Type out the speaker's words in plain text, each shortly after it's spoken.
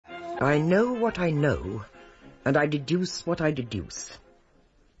I know what I know, and I deduce what I deduce.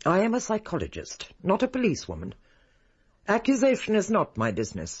 I am a psychologist, not a policewoman. Accusation is not my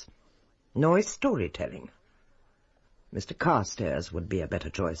business, nor is storytelling. Mr. Carstairs would be a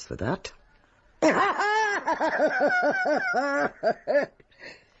better choice for that.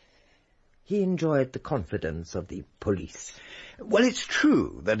 He enjoyed the confidence of the police. Well, it's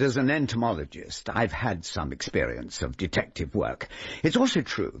true that as an entomologist I've had some experience of detective work. It's also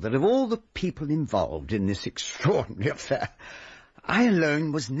true that of all the people involved in this extraordinary affair, I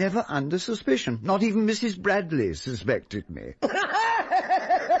alone was never under suspicion. Not even Mrs. Bradley suspected me.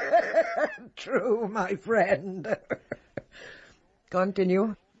 True, my friend.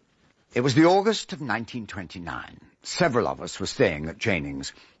 Continue. It was the August of 1929. Several of us were staying at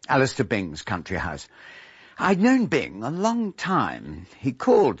Janing's, Alistair Bing's country house. I'd known Bing a long time. He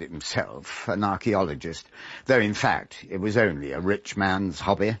called himself an archaeologist, though in fact it was only a rich man's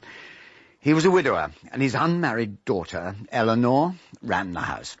hobby. He was a widower, and his unmarried daughter, Eleanor, ran the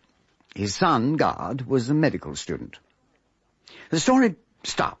house. His son, Gard, was a medical student. The story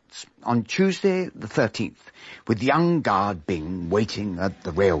starts on Tuesday the 13th, with young Gard Bing waiting at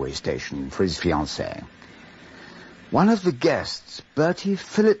the railway station for his fiancée. One of the guests, Bertie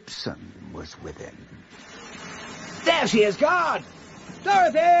Phillipson, was with him. There she is, Gard!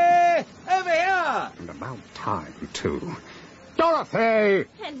 Dorothy! Over here! And about time, too. Dorothy!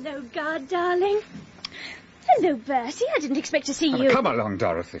 Hello, Gard, darling. Hello, Bertie. I didn't expect to see you. Come along,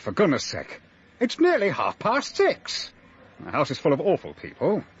 Dorothy, for goodness sake. It's nearly 6:30. The house is full of awful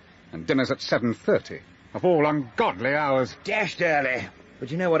people, and dinner's at 7:30, of all ungodly hours. Dashed early.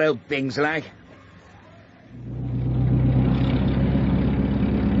 But you know what old Bing's like.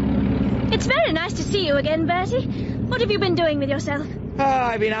 It's very nice to see you again, Bertie. What have you been doing with yourself? Oh,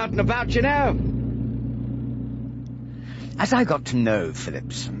 I've been out and about, you know. As I got to know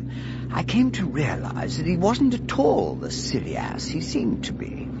Phillipson, I came to realise that he wasn't at all the silly ass he seemed to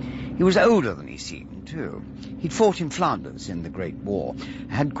be. He was older than he seemed, too. He'd fought in Flanders in the Great War,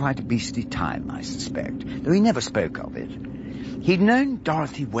 had quite a beastly time, I suspect, though he never spoke of it. He'd known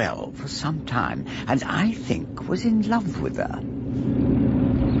Dorothy well for some time, and I think was in love with her.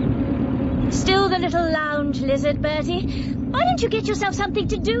 Still the little lounge lizard, Bertie. Why don't you get yourself something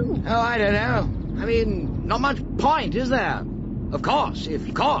to do? Oh, I don't know. I mean, not much point, is there? Of course, if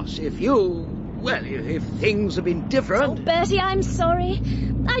you... Well, if things have been different... Oh, Bertie, I'm sorry.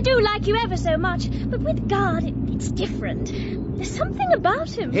 I do like you ever so much, but with Gard, it's different. There's something about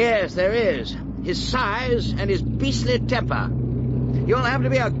him. Yes, there is. His size and his beastly temper. You'll have to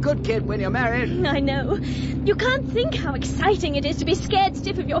be a good kid when you're married. I know. You can't think how exciting it is to be scared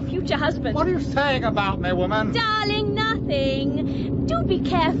stiff of your future husband. What are you saying about me, woman? Darling, nothing. Do be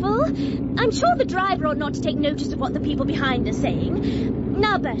careful. I'm sure the driver ought not to take notice of what the people behind are saying.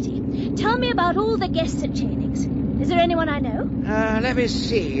 Now, Bertie, tell me about all the guests at Chaning's. Is there anyone I know? Let me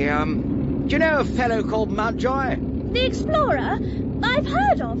see. Do you know a fellow called Mountjoy? The explorer? I've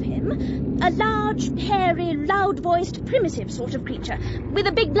heard of him. A large, hairy, loud-voiced, primitive sort of creature, with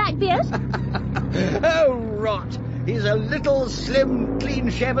a big black beard. Oh, rot. He's a little, slim,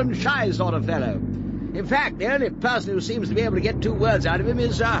 clean-shaven, shy sort of fellow. In fact, the only person who seems to be able to get 2 words out of him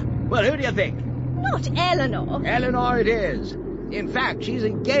is, well, who do you think? Not Eleanor. Eleanor it is. In fact, she's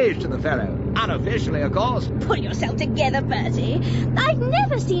engaged to the fellow. Unofficially, of course. Pull yourself together, Bertie. I've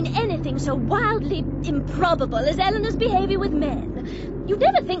never seen anything so wildly improbable as Eleanor's behaviour with men. You'd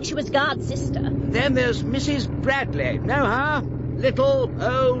never think she was Gard's sister. Then there's Mrs. Bradley. Know her? Little,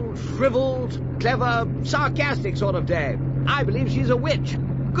 old, shrivelled, clever, sarcastic sort of dame. I believe she's a witch.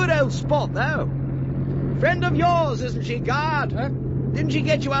 Good old sport, though. Friend of yours, isn't she, Gard? Huh? Didn't she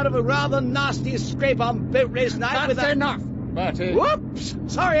get you out of a rather nasty scrape on boat race night? That's enough, Bertie. Whoops!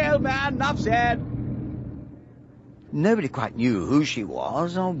 Sorry, old man, enough said. Nobody quite knew who she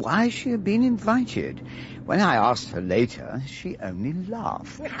was or why she had been invited. When I asked her later, she only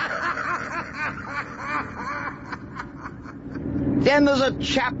laughed. Then there's a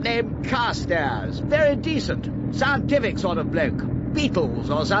chap named Carstairs. Very decent, scientific sort of bloke. Beetles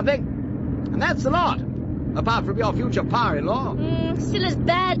or something. And that's the lot. Apart from your future pa-in-law. Still as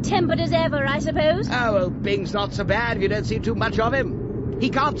bad-tempered as ever, I suppose. Oh, well, Bing's not so bad if you don't see too much of him. He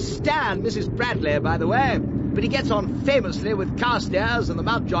can't stand Mrs. Bradley, by the way, but he gets on famously with Carstairs and the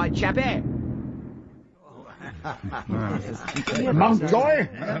Mountjoy chappie. Mountjoy,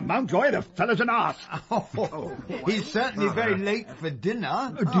 the fellow's an arse. Oh, he's certainly very late for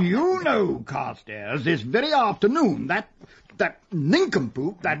dinner. Do you know, Carstairs, this very afternoon, that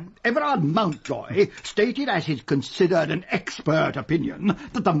nincompoop, that Everard Mountjoy, stated as his considered and expert opinion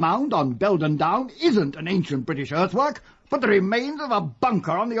that the mound on Belden Down isn't an ancient British earthwork, But the remains of a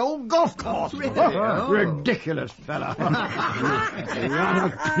bunker on the old golf course. Really? Oh, ridiculous fella. Rather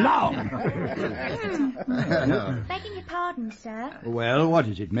clown. Begging your pardon, sir. Well, what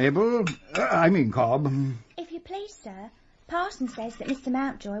is it, Mabel? I mean, Cobb. If you please, sir, Parson says that Mr.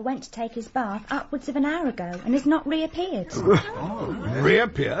 Mountjoy went to take his bath upwards of an hour ago and has not reappeared.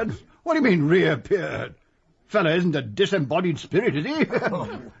 Reappeared? What do you mean, reappeared? Fella isn't a disembodied spirit, is he?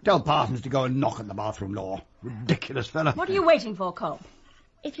 Tell Parsons to go and knock at the bathroom door. Ridiculous fella. What are you waiting for, Cobb?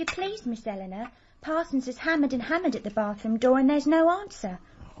 If you please, Miss Eleanor, Parsons has hammered and hammered at the bathroom door and there's no answer.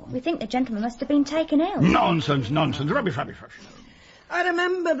 We think the gentleman must have been taken ill. Nonsense. Rubbish. I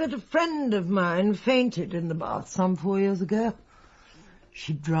remember that a friend of mine fainted in the bath some 4 years ago.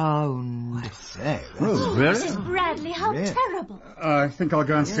 She drowned. I say. Oh, really? Mrs. Bradley, how terrible. I think I'll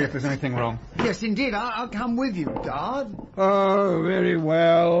go and see if there's anything wrong. Yes, indeed. I'll come with you, Dad. Oh, very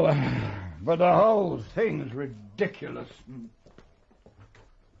well. But the whole thing's ridiculous.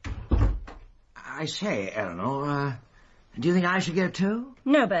 I say, Eleanor, do you think I should go too?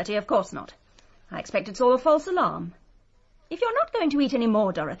 No, Bertie, of course not. I expect it's all a false alarm. If you're not going to eat any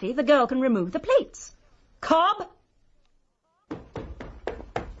more, Dorothy, the girl can remove the plates. Cobb?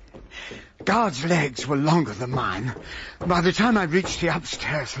 Guard's legs were longer than mine. By the time I reached the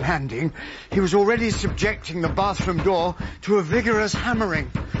upstairs landing, he was already subjecting the bathroom door to a vigorous hammering.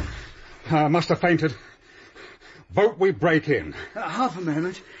 I must have fainted. Vote we break in. Half a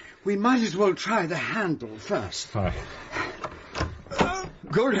moment. We might as well try the handle first. Aye.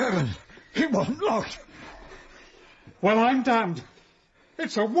 Good heavens. It wasn't locked. Well, I'm damned.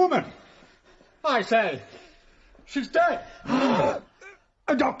 It's a woman. I say, she's dead.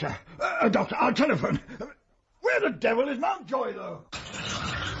 A doctor, I'll telephone. Where the devil is Mountjoy, though?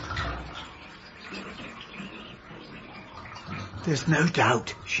 There's no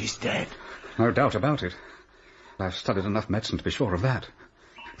doubt she's dead. No doubt about it. I've studied enough medicine to be sure of that.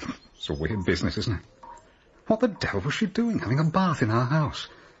 It's a weird business, isn't it? What the devil was she doing, having a bath in our house?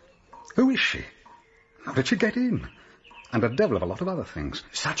 Who is she? How did she get in? And a devil of a lot of other things.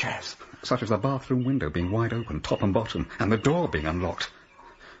 Such as? Such as the bathroom window being wide open, top and bottom, and the door being unlocked.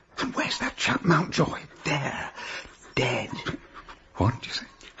 And where's that chap Mountjoy? There. Dead. What did you say?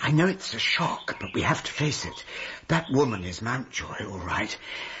 I know it's a shock, but we have to face it. That woman is Mountjoy, all right.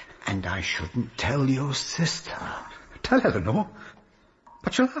 And I shouldn't tell your sister. Tell Eleanor.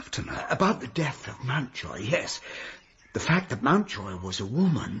 But she'll have to know. About the death of Mountjoy, yes. The fact that Mountjoy was a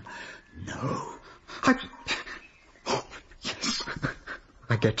woman, no. Oh, yes.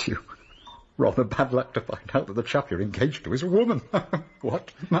 I get you. Rather bad luck to find out that the chap you're engaged to is a woman.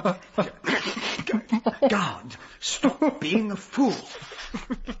 What? God, stop being a fool.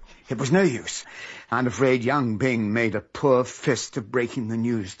 It was no use. I'm afraid young Bing made a poor fist of breaking the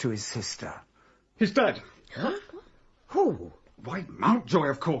news to his sister. He's dead. Huh? Who? Why, Mountjoy,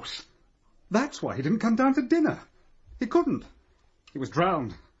 of course. That's why he didn't come down to dinner. He couldn't. He was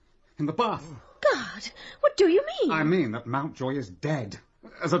drowned. In the bath. God, what do you mean? I mean that Mountjoy is dead.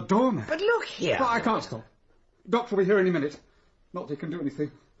 As a doormat. But look here. But I can't stop. Doctor will be here any minute. Not that he can do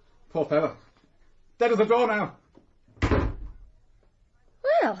anything. Poor fellow. Dead at the door now.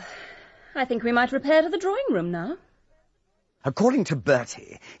 Well, I think we might repair to the drawing room now. According to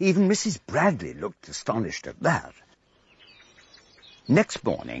Bertie, even Mrs. Bradley looked astonished at that. Next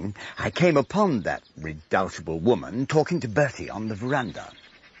morning, I came upon that redoubtable woman talking to Bertie on the veranda.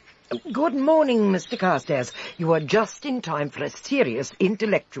 Good morning, Mr. Carstairs. You are just in time for a serious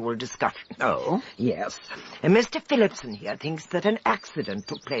intellectual discussion. Oh? Yes. Mr. Phillipson here thinks that an accident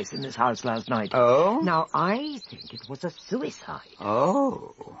took place in this house last night. Oh? Now, I think it was a suicide.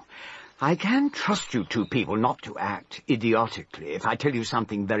 Oh. I can trust you two people not to act idiotically if I tell you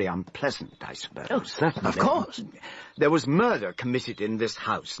something very unpleasant, I suppose. Oh, certainly. Of course. There was murder committed in this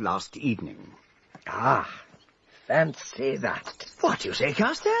house last evening. Ah, fancy that. What do you say,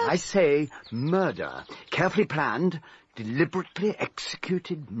 Carstairs? I say murder. Carefully planned, deliberately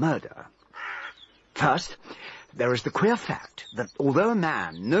executed murder. First, there is the queer fact that although a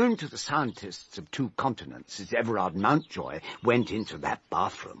man known to the scientists of 2 continents as Everard Mountjoy went into that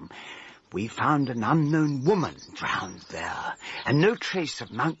bathroom, we found an unknown woman drowned there, and no trace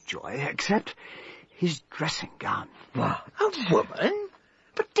of Mountjoy except his dressing gown. What? A woman?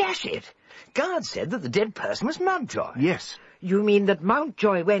 But dash it, guard said that the dead person was Mountjoy. Yes. You mean that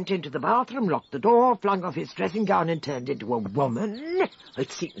Mountjoy went into the bathroom, locked the door, flung off his dressing gown and turned into a woman?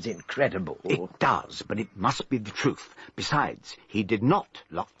 It seems incredible. It does, but it must be the truth. Besides, he did not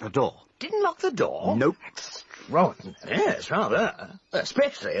lock the door. Didn't lock the door? Nope. Extraordinary. Yes, rather.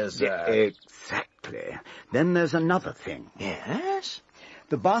 Especially as... Exactly. Then there's another thing. Yes?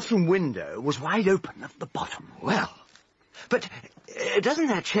 The bathroom window was wide open at the bottom. Well, But doesn't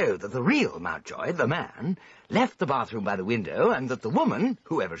that show that the real Mountjoy, the man, left the bathroom by the window, and that the woman,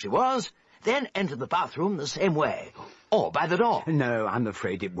 whoever she was, then entered the bathroom the same way, or by the door? No, I'm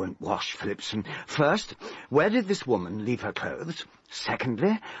afraid it won't wash, Phillipson. First, where did this woman leave her clothes?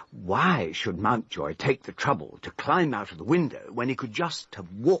 Secondly, why should Mountjoy take the trouble to climb out of the window when he could just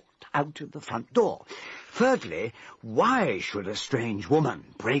have walked out of the front door? Thirdly, why should a strange woman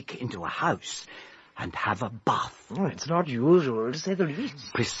break into a house and have a bath? Oh, it's not usual, to say the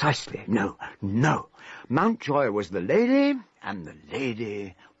least. Precisely. No. Mountjoy was the lady, and the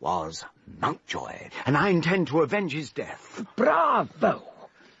lady was Mountjoy, and I intend to avenge his death. Bravo!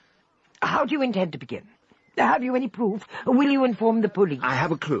 How do you intend to begin? Have you any proof? Will you inform the police? I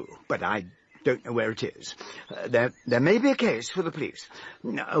have a clue, but I don't know where it is. There may be a case for the police.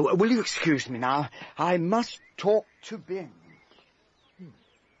 Will you excuse me now? I must talk to Bing.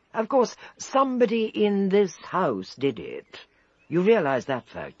 Of course, somebody in this house did it. You realize that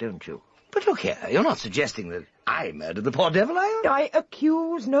fact, don't you? But look here, you're not suggesting that I murdered the poor devil, are you? I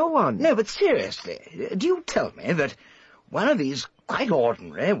accuse no one. No, but seriously, do you tell me that one of these quite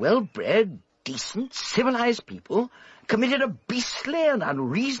ordinary, well-bred, decent, civilized people committed a beastly and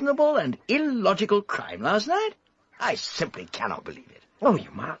unreasonable and illogical crime last night? I simply cannot believe it. Oh,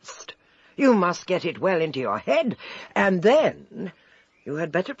 you must. You must get it well into your head, and then you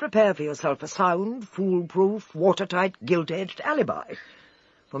had better prepare for yourself a sound, foolproof, watertight, gilt-edged alibi.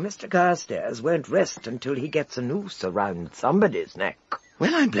 For Mr. Carstairs won't rest until he gets a noose around somebody's neck.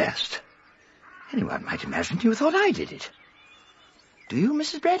 Well, I'm blessed. Anyone might imagine you thought I did it. Do you,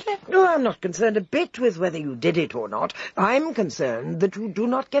 Mrs. Bradley? No, I'm not concerned a bit with whether you did it or not. I'm concerned that you do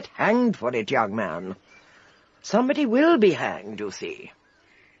not get hanged for it, young man. Somebody will be hanged, you see.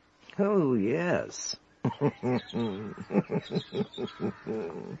 Oh, yes.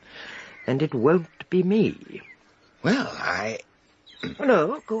 And it won't be me. Well,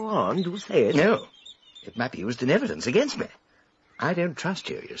 No, go on, do say it. No, it might be used in evidence against me. I don't trust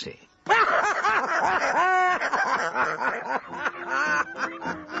you, you see.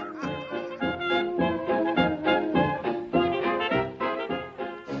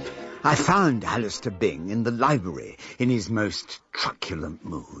 I found Alistair Bing in the library in his most truculent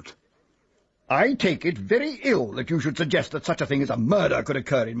mood. I take it very ill that you should suggest that such a thing as a murder could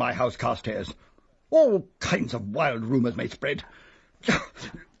occur in my house, Carstairs. All kinds of wild rumours may spread.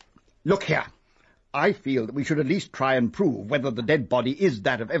 Look here. I feel that we should at least try and prove whether the dead body is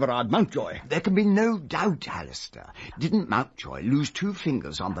that of Everard Mountjoy. There can be no doubt, Alistair. Didn't Mountjoy lose 2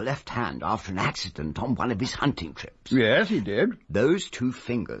 fingers on the left hand after an accident on one of his hunting trips? Yes, he did. Those 2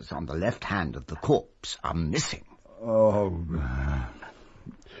 fingers on the left hand of the corpse are missing. There'll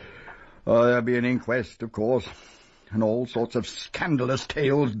be an inquest, of course, and all sorts of scandalous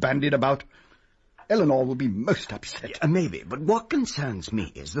tales bandied about. Eleanor will be most upset. Yeah, maybe, but what concerns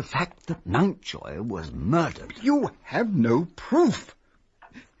me is the fact that Mountjoy was murdered. You have no proof.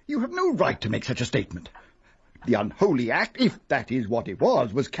 You have no right to make such a statement. The unholy act, if that is what it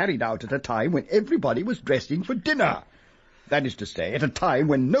was carried out at a time when everybody was dressing for dinner. That is to say, at a time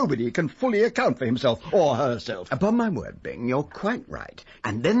when nobody can fully account for himself or herself. Upon my word, Bing, you're quite right.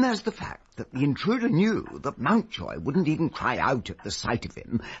 And then there's the fact that the intruder knew that Mountjoy wouldn't even cry out at the sight of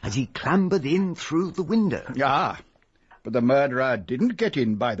him as he clambered in through the window. Ah, but the murderer didn't get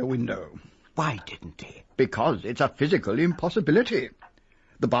in by the window. Why didn't he? Because it's a physical impossibility.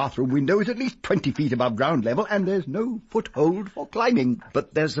 The bathroom window is at least 20 feet above ground level, and there's no foothold for climbing.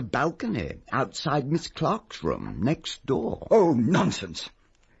 But there's a balcony outside Miss Clark's room, next door. Oh, nonsense.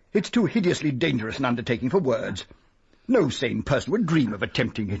 It's too hideously dangerous an undertaking for words. No sane person would dream of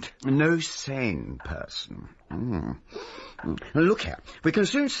attempting it. No sane person. Look here, we can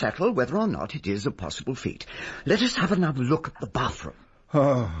soon settle whether or not it is a possible feat. Let us have another look at the bathroom.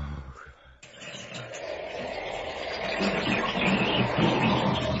 Oh.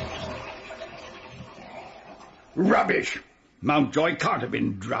 Rubbish! Mountjoy can't have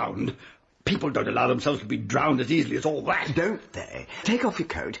been drowned. People don't allow themselves to be drowned as easily as all that. Don't they? Take off your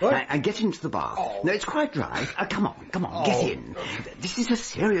coat and get into the bath. Oh. No, it's quite dry. Come on, get in. This is a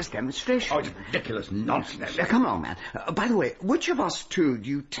serious demonstration. Oh, it's ridiculous nonsense. Come on, man. By the way, which of us 2 do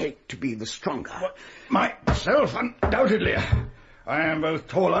you take to be the stronger? Myself, undoubtedly. I am both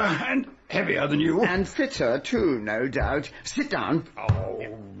taller and heavier than you. And fitter, too, no doubt. Sit down.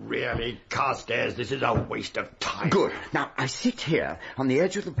 Oh, really, Carstairs, this is a waste of time. Good. Now, Now, I sit here on the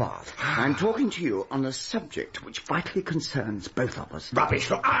edge of the bath. I'm talking to you on a subject which vitally concerns both of us. Rubbish.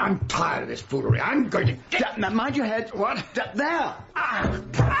 Look, I'm tired of this foolery. I'm going to get... Mind your head. What? There.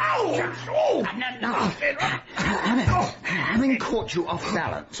 Having caught you off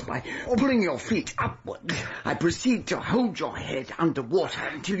balance by pulling your feet upward, I proceed to hold your head underwater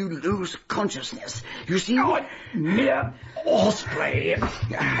until you lose consciousness. You see? Mere horseplay.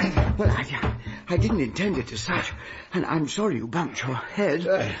 Well, I didn't intend it as such, and I'm sorry you bumped your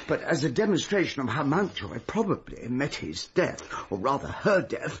head, but as a demonstration of how Mountjoy probably met his death, or rather her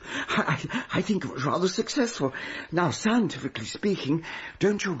death, I think it was rather successful. Now, scientifically speaking,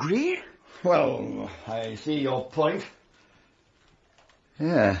 don't you agree? Well, I see your point.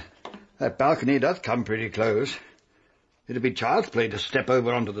 Yeah, that balcony does come pretty close. It'd be child's play to step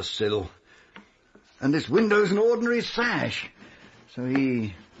over onto the sill. And this window's an ordinary sash. So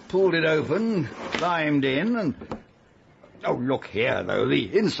he pulled it open, climbed in, and... Oh, look here, though.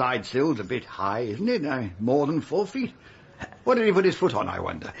 The inside sill's a bit high, isn't it? More than 4 feet. What did he put his foot on, I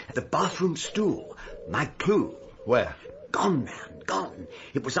wonder? The bathroom stool. My clue. Where? Gone, man, gone.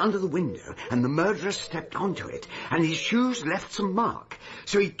 It was under the window, and the murderer stepped onto it, and his shoes left some mark.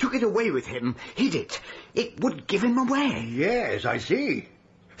 So he took it away with him, hid it. It would give him away. Yes, I see.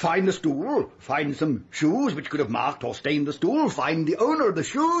 Find the stool, find some shoes which could have marked or stained the stool, find the owner of the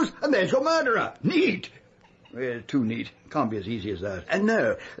shoes, and there's your murderer. Neat. Well, too neat. Can't be as easy as that.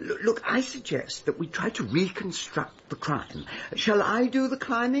 No. Look, I suggest that we try to reconstruct the crime. Shall I do the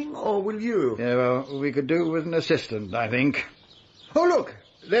climbing, or will you? Yeah, well, we could do with an assistant, I think. Oh, look,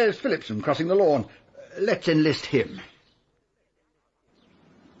 there's Phillipson crossing the lawn. Let's enlist him.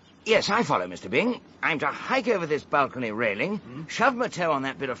 Yes, I follow, Mr. Bing. I'm to hike over this balcony railing, shove my toe on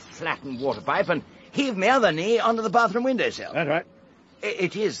that bit of flattened water pipe, and heave my other knee onto the bathroom windowsill. That's right.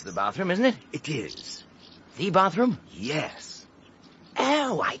 It is the bathroom, isn't it? It is. The bathroom? Yes.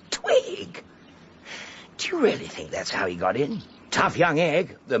 Oh, I twig. Do you really think that's how he got in? Tough young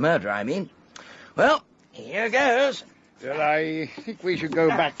egg. The murderer, I mean. Well, here goes. Well, I think we should go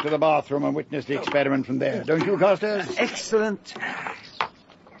back to the bathroom and witness the experiment from there. Don't you, Carstairs? Excellent.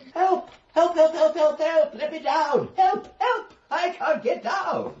 Help! Help, help, help, help, help! Let me down! Help, help! I can't get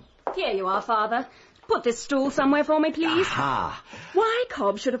down! Here you are, Father. Put this stool somewhere for me, please. Aha. Why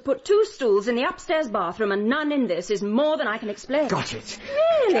Cobb should have put 2 stools in the upstairs bathroom and none in this is more than I can explain. Got it.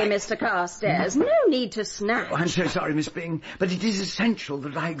 Really, Mr. Carstairs, no need to snap. Oh, I'm so sorry, Miss Bing, but it is essential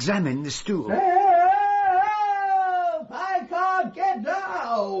that I examine the stool. Help! I can't get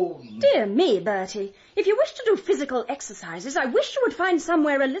down! Dear me, Bertie, if you wish to do physical exercises, I wish you would find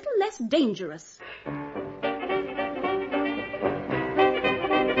somewhere a little less dangerous.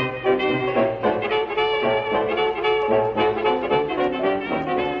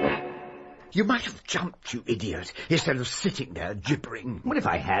 You might have jumped, you idiot, instead of sitting there gibbering. Well, if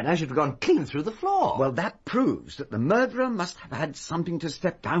I had, I should have gone clean through the floor. Well, that proves that the murderer must have had something to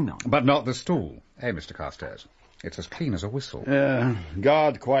step down on. But not the stool, eh, Mr. Carstairs? It's as clean as a whistle.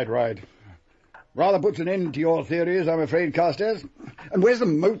 Guard quite right. Rather puts an end to your theories, I'm afraid, Carstairs. And where's the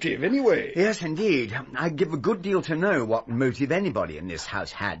motive, anyway? Yes, indeed. I'd give a good deal to know what motive anybody in this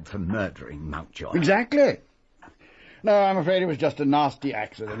house had for murdering Mountjoy. Exactly. No, I'm afraid it was just a nasty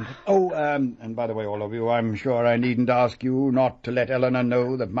accident. Oh, and by the way, all of you, I'm sure I needn't ask you not to let Eleanor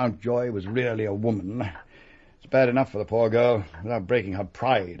know that Mountjoy was really a woman. It's bad enough for the poor girl, without breaking her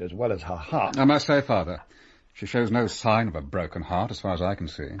pride as well as her heart. I must say, Father, she shows no sign of a broken heart, as far as I can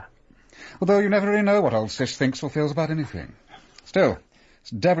see. Although you never really know what old Sis thinks or feels about anything. Still, it's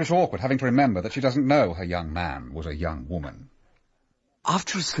devilish awkward having to remember that she doesn't know her young man was a young woman.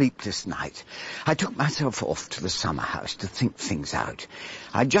 After a sleepless night, I took myself off to the summer house to think things out.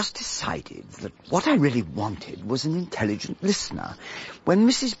 I just decided that what I really wanted was an intelligent listener, when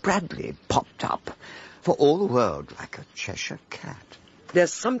Mrs. Bradley popped up, for all the world like a Cheshire cat.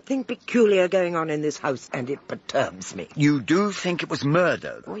 There's something peculiar going on in this house, and it perturbs me. You do think it was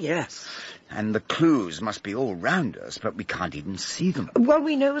murder? Oh, yes. And the clues must be all round us, but we can't even see them. Well,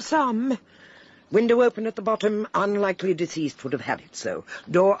 we know some. Window open at the bottom, unlikely deceased would have had it so.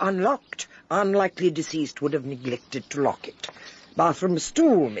 Door unlocked, unlikely deceased would have neglected to lock it. Bathroom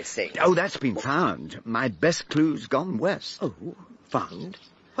stool missing. Oh, that's been found. My best clue's gone west. Oh, found?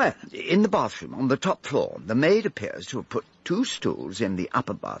 Where? In the bathroom, on the top floor. The maid appears to have put 2 stools in the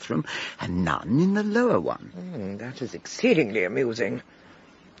upper bathroom and none in the lower one. That is exceedingly amusing.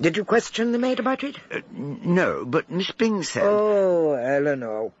 Did you question the maid about it? No, but Miss Bing said... Oh,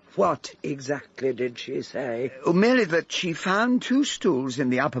 Eleanor, what exactly did she say? Merely that she found 2 stools in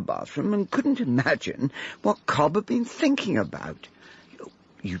the upper bathroom and couldn't imagine what Cobb had been thinking about.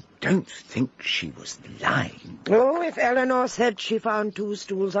 You don't think she was lying? Oh, if Eleanor said she found 2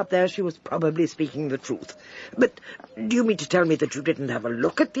 stools up there, she was probably speaking the truth. But do you mean to tell me that you didn't have a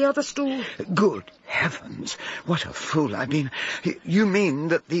look at the other stool? Good heavens, what a fool I've been. You mean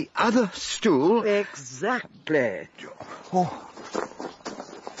that the other stool... Exactly. Oh.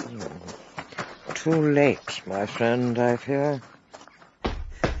 Too late, my friend, I fear.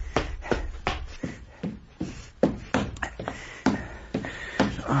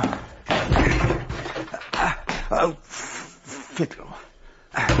 Oh, fiddle.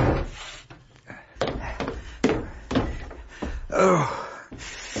 Oh.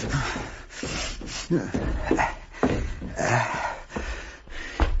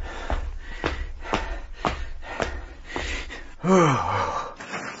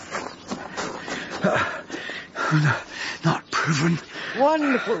 No, not proven.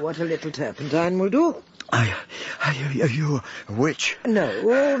 Wonderful what a little turpentine will do. Are you a witch?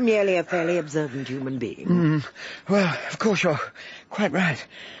 No, merely a fairly observant human being. Well, of course you're quite right.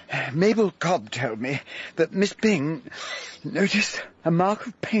 Mabel Cobb told me that Miss Byng noticed a mark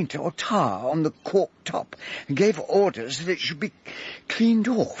of paint or tar on the cork top and gave orders that it should be cleaned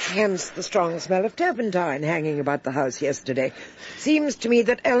off. Hence the strong smell of turpentine hanging about the house yesterday. Seems to me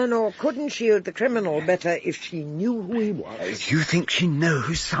that Eleanor couldn't shield the criminal better if she knew who he was. You think she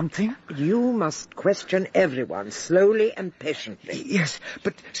knows something? You must question everyone, slowly and patiently. Yes,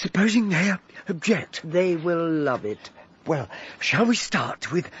 but supposing they object? They will love it. Well, shall we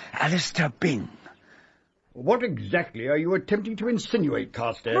start with Alistair Byng? What exactly are you attempting to insinuate,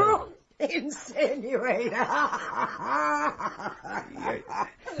 Carstairs? Oh, insinuate!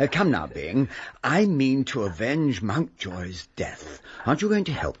 Come now, Byng. I mean to avenge Mountjoy's death. Aren't you going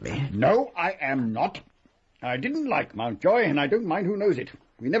to help me? No, I am not. I didn't like Mountjoy, and I don't mind who knows it.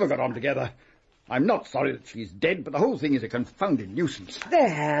 We never got on together. I'm not sorry that she's dead, but the whole thing is a confounded nuisance.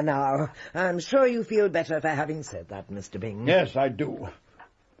 There now. I'm sure you feel better for having said that, Mr. Byng. Yes, I do.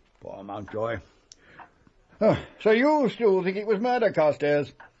 Poor Mountjoy. Oh, so you still think it was murder,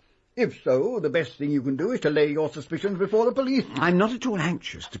 Carstairs? If so, the best thing you can do is to lay your suspicions before the police. I'm not at all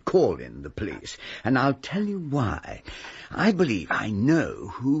anxious to call in the police, and I'll tell you why. I believe I know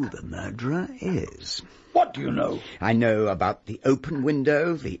who the murderer is. What do you know? I know about the open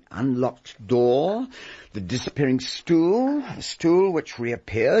window, the unlocked door, the disappearing stool, a stool which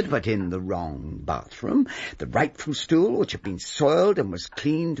reappeared but in the wrong bathroom, the rightful stool which had been soiled and was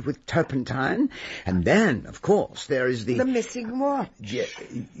cleaned with turpentine, and then, of course, there is the... The missing watch.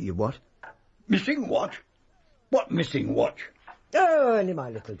 You what? Missing watch? What missing watch? Oh, only my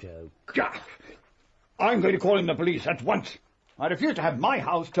little joke. I'm going to call in the police at once. I refuse to have my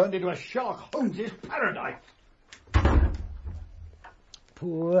house turned into a Sherlock Holmes's paradise.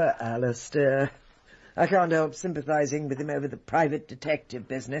 Poor Alistair. I can't help sympathising with him over the private detective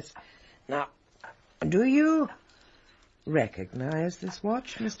business. Now, do you recognise this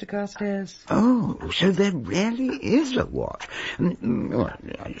watch, Mr. Carstairs? Oh, so there really is a watch. Well,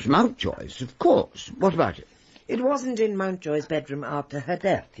 it's Mountjoy's, of course. What about it? It wasn't in Mountjoy's bedroom after her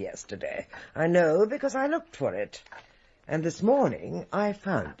death yesterday. I know because I looked for it. And this morning I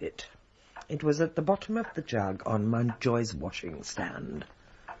found it. It was at the bottom of the jug on Mountjoy's washing stand.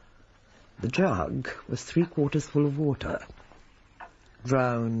 The jug was 3/4 full of water.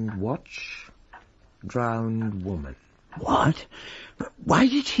 Drowned watch, drowned woman. What? Why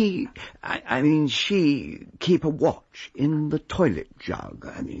did she keep a watch in the toilet jug?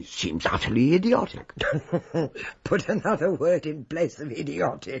 I mean, it seems utterly idiotic. Put another word in place of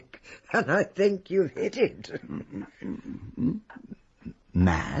idiotic, and I think you've hit it.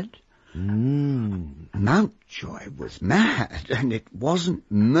 Mad? Mountjoy was mad, and it wasn't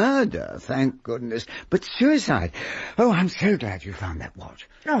murder, thank goodness, but suicide. Oh, I'm so glad you found that watch.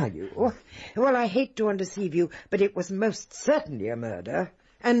 Are you? Well, I hate to undeceive you, but it was most certainly a murder.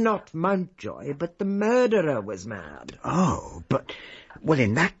 And not Mountjoy, but the murderer was mad. Oh, but... Well,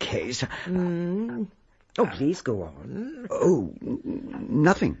 in that case... Oh, please go on. Oh,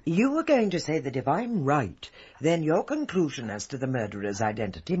 nothing. You were going to say that if I'm right, then your conclusion as to the murderer's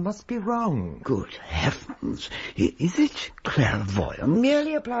identity must be wrong. Good heavens. Is it clairvoyance?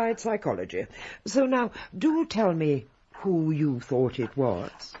 Merely applied psychology. So now, do tell me who you thought it was.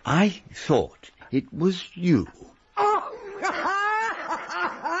 I thought it was you. Oh!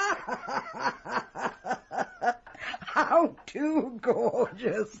 How too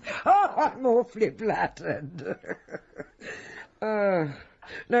gorgeous. Oh, I'm awfully flattered. No,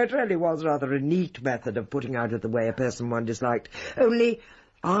 it really was rather a neat method of putting out of the way a person one disliked. Only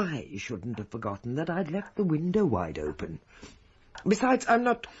I shouldn't have forgotten that I'd left the window wide open. Besides, I'm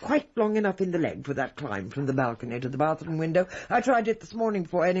not quite long enough in the leg for that climb from the balcony to the bathroom window. I tried it this morning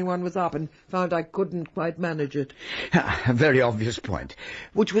before anyone was up and found I couldn't quite manage it. A very obvious point,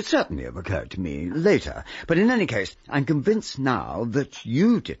 which would certainly have occurred to me later. But in any case, I'm convinced now that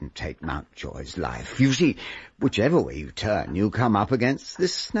you didn't take Mountjoy's life. You see, whichever way you turn, you come up against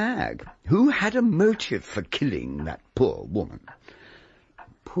this snag. Who had a motive for killing that poor woman?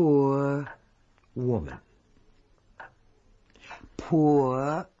 Poor woman.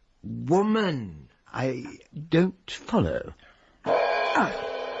 Poor woman. I don't follow. Ah,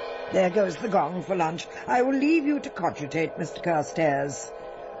 there goes the gong for lunch. I will leave you to cogitate, Mr. Carstairs.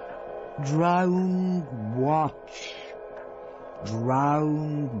 Drowned watch.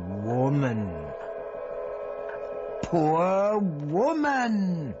 Drowned woman. Poor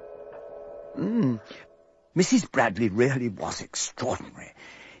woman. Mrs. Bradley really was extraordinary.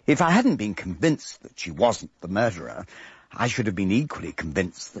 If I hadn't been convinced that she wasn't the murderer, I should have been equally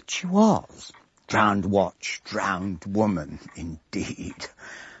convinced that she was. Drowned watch, drowned woman, indeed.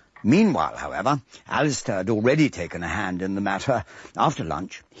 Meanwhile, however, Alistair had already taken a hand in the matter. After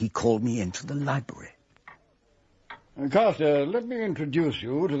lunch, he called me into the library. Carstairs, let me introduce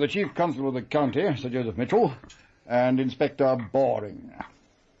you to the Chief Constable of the County, Sir Joseph Mitchell, and Inspector Boring.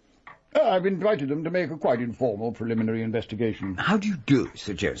 I've invited them to make a quite informal preliminary investigation. How do you do,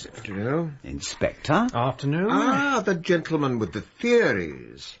 Sir Joseph? Afternoon. Inspector? Afternoon. Ah, the gentleman with the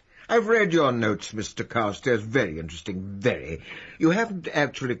theories. I've read your notes, Mr. Carstairs. Very interesting, very. You haven't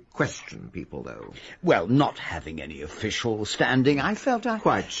actually questioned people, though. Well, not having any official standing, I felt I...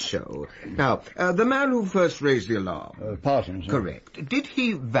 Quite so. Now, the man who first raised the alarm... Parsons. Correct. Did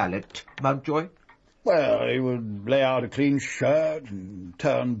he valet Mountjoy? Well, he would lay out a clean shirt and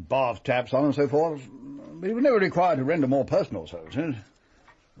turn bath taps on and so forth. But he was never required to render more personal services.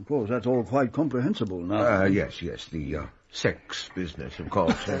 Of course, that's all quite comprehensible now. Yes, the sex business, of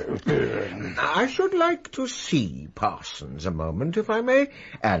course. I should like to see Parsons a moment, if I may,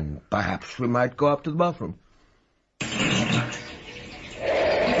 and perhaps we might go up to the bathroom.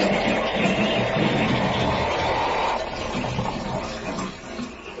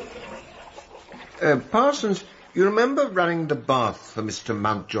 Parsons, you remember running the bath for Mr.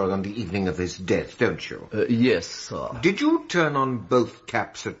 Mountjoy on the evening of his death, don't you? Yes, sir. Did you turn on both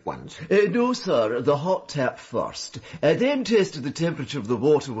taps at once? No, sir. The hot tap first. Then tested the temperature of the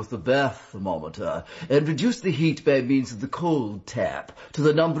water with the bath thermometer and reduced the heat by means of the cold tap to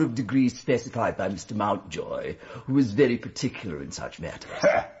the number of degrees specified by Mr. Mountjoy, who is very particular in such matters.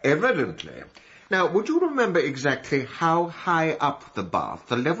 Evidently. Now, would you remember exactly how high up the bath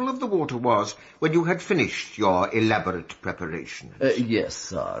the level of the water was when you had finished your elaborate preparations? Yes,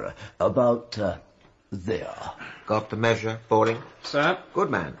 sir. About, there. Got the measure, Boring? Sir?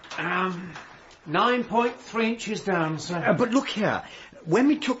 Good man. 9.3 inches down, sir. But look here. When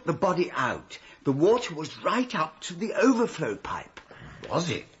we took the body out, the water was right up to the overflow pipe. Was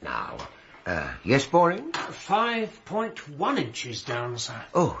it, now? Yes, Boring? 5.1 inches down, sir.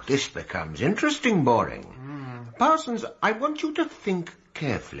 Oh, this becomes interesting, Boring. Parsons, I want you to think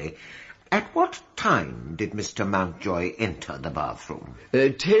carefully. At what time did Mr. Mountjoy enter the bathroom?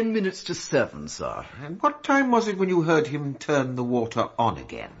 10 minutes to 7, sir. And what time was it when you heard him turn the water on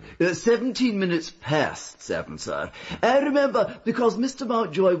again? 17 minutes past 7, sir. I remember because Mr.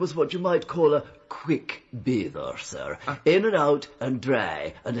 Mountjoy was what you might call a quick bather, sir. In and out and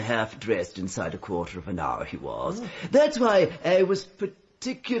dry and half-dressed inside a quarter of an hour he was. That's why I was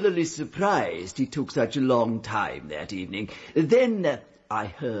particularly surprised he took such a long time that evening. Then I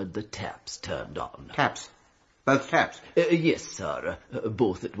heard the taps turned on. Taps? Both taps? Yes, sir.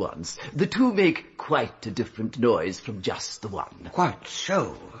 Both at once. The two make quite a different noise from just the one. Quite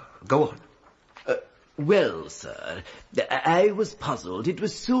so. Go on. Well, sir, I was puzzled. It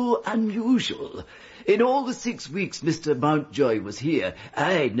was so unusual. In all the 6 weeks Mr. Mountjoy was here,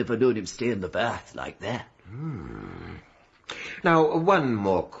 I'd never known him stay in the bath like that. Now, one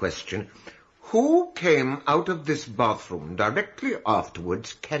more question. Who came out of this bathroom directly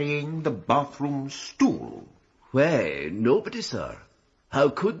afterwards carrying the bathroom stool? Why, nobody, sir. How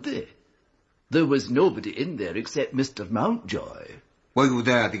could they? There was nobody in there except Mr. Mountjoy. Were you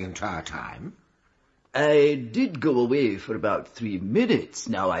there the entire time? I did go away for about 3 minutes,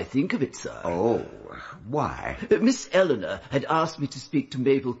 now I think of it, sir. Oh, why? Miss Eleanor had asked me to speak to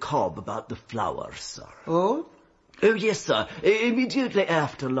Mabel Cobb about the flowers, sir. Oh? Oh, yes, sir. Immediately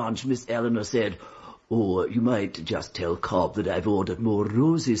after lunch, Miss Eleanor said, "Oh, you might just tell Cobb that I've ordered more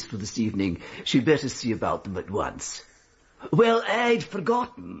roses for this evening. She'd better see about them at once." Well, I'd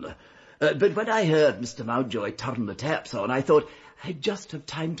forgotten. But when I heard Mr. Mountjoy turn the taps on, I thought I'd just have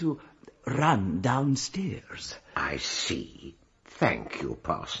time to run downstairs. I see. Thank you,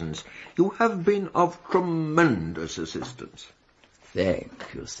 Parsons. You have been of tremendous assistance. Thank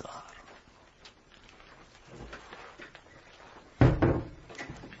you, sir.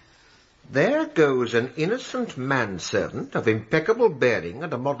 There goes an innocent manservant of impeccable bearing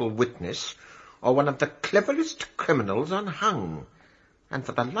and a model witness, or one of the cleverest criminals unhung. And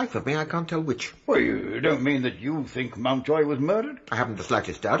for the life of me, I can't tell which. Well, you don't mean that you think Mountjoy was murdered? I haven't the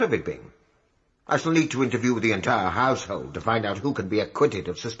slightest doubt of it being. I shall need to interview the entire household to find out who can be acquitted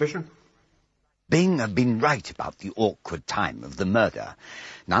of suspicion. Byng had been right about the awkward time of the murder.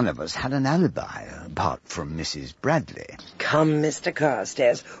 None of us had an alibi, apart from Mrs. Bradley. Come, Mr.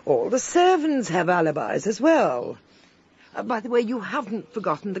 Carstairs, all the servants have alibis as well. By the way, you haven't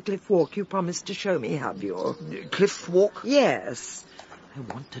forgotten the cliff walk you promised to show me, have you? Cliff walk? Yes. I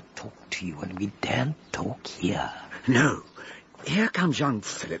want to talk to you, and we daren't talk here. No. Here comes young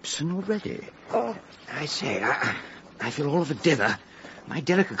Phillipson already. Oh, I say, I feel all of a dither. My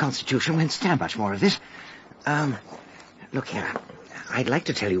delicate constitution won't stand much more of this. Look here. I'd like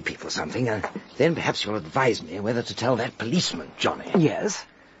to tell you people something, and then perhaps you'll advise me whether to tell that policeman, Johnny. Yes?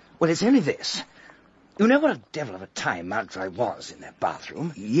 Well, it's only this. You know what a devil of a time Mountjoy was in that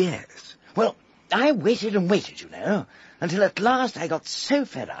bathroom? Yes. Well, I waited and waited, you know, until at last I got so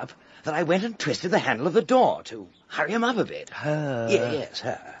fed up that I went and twisted the handle of the door to hurry him up a bit. Her? Yes,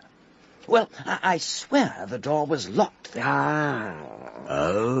 her. Well, I swear the door was locked then.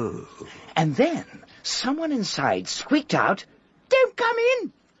 Oh. And then someone inside squeaked out, "Don't come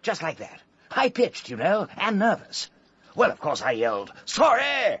in!" Just like that. High-pitched, you know, and nervous. Well, of course, I yelled,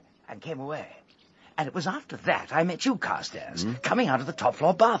 "Sorry!" and came away. And it was after that I met you, Carstairs, coming out of the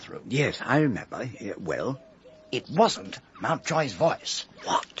top-floor bathroom. Yes, I remember. Well? It wasn't Mountjoy's voice.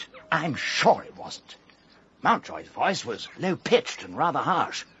 What? I'm sure it wasn't. Mountjoy's voice was low-pitched and rather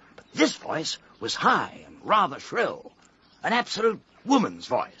harsh, but this voice was high and rather shrill. An absolute woman's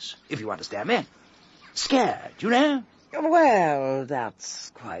voice, if you understand me. Scared, you know? Well, that's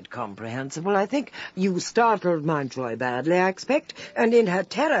quite comprehensible, I think. You startled Mountjoy badly, I expect, and in her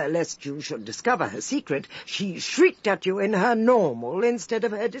terror lest you should discover her secret, she shrieked at you in her normal instead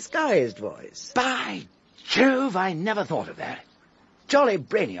of her disguised voice. By Jove, I never thought of that. Jolly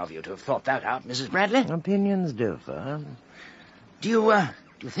brainy of you to have thought that out, Mrs. Bradley. Opinions differ. Do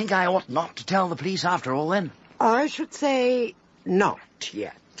you think I ought not to tell the police after all, then? I should say not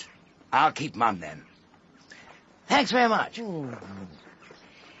yet. I'll keep mum, then. Thanks very much.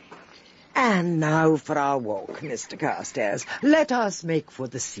 And now for our walk, Mr. Carstairs. Let us make for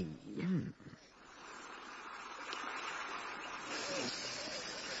the sea.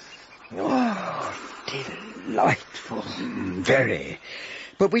 Oh, delightful. Very.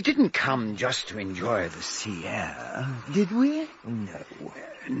 But we didn't come just to enjoy the sea air, did we?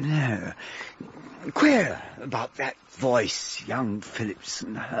 No. Queer about that voice young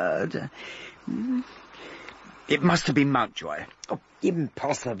Phillipson heard. It must have been Mountjoy. Oh,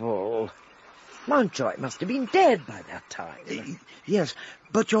 impossible. Mountjoy must have been dead by that time. Yes,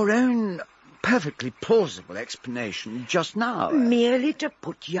 but your own perfectly plausible explanation just now. Merely to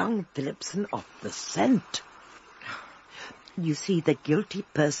put young Phillipson off the scent. You see, the guilty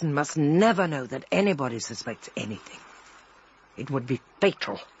person must never know that anybody suspects anything. It would be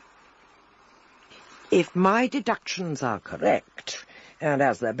fatal. If my deductions are correct, and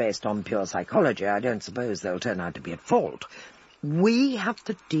as they're based on pure psychology, I don't suppose they'll turn out to be at fault, we have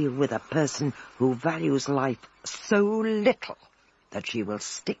to deal with a person who values life so little that she will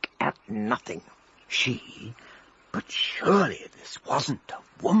stick at nothing. She? But surely this wasn't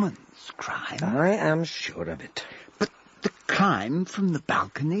a woman's crime. I am sure of it. But the climb from the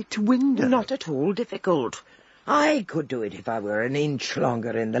balcony to window? Not at all difficult. I could do it if I were an inch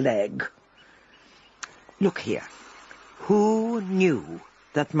longer in the leg. Look here. Who knew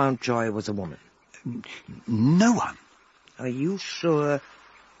that Mountjoy was a woman? No one. Are you sure?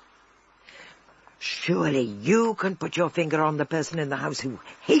 Surely you can put your finger on the person in the house who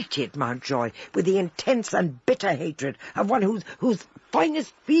hated Mountjoy with the intense and bitter hatred of one whose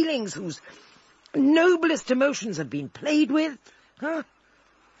finest feelings, whose noblest emotions have been played with,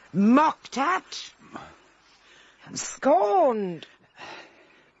 mocked at, scorned,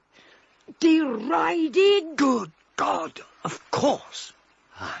 derided. Good God, of course.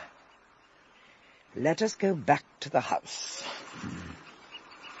 Let us go back to the house.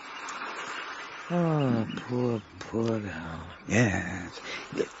 Oh, poor girl. Yes.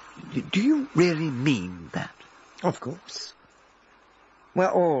 Do you really mean that? Of course. We're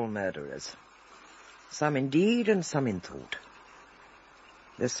all murderers. Some in deed and some in thought.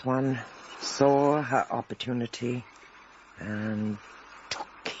 This one saw her opportunity and took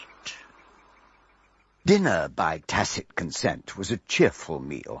it. Dinner, by tacit consent, was a cheerful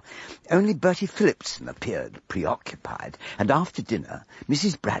meal. Only Bertie Phillipson appeared preoccupied, and after dinner,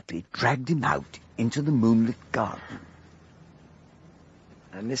 Mrs. Bradley dragged him out into the moonlit garden.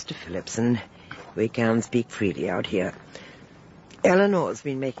 Mr. Phillipson, we can speak freely out here. Eleanor's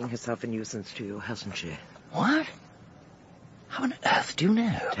been making herself a nuisance to you, hasn't she? What? How on earth do you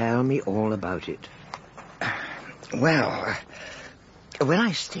know? Tell me all about it. Well, when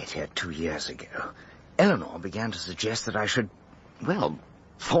I stayed here 2 years ago, Eleanor began to suggest that I should, well,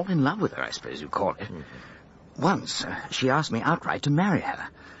 fall in love with her, I suppose you'd call it. Mm-hmm. Once, she asked me outright to marry her.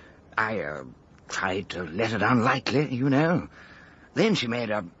 I tried to let her down lightly, you know. Then she made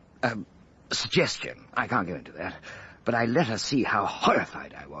a suggestion. I can't go into that. But I let her see how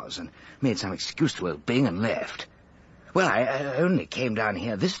horrified I was and made some excuse to old Bing and left. Well, I only came down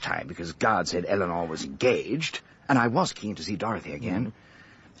here this time because Guard said Eleanor was engaged, and I was keen to see Dorothy again. Mm.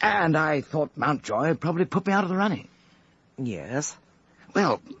 And I thought Mountjoy had probably put me out of the running. Yes?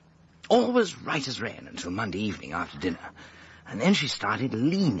 Well, all was right as rain until Monday evening after dinner. And then she started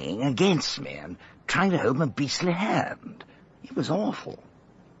leaning against me and trying to hold my beastly hand. It was awful.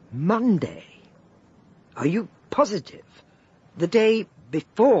 Monday? Are you positive? The day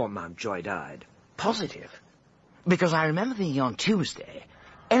before Mountjoy died? Positive. Because I remember thinking on Tuesday,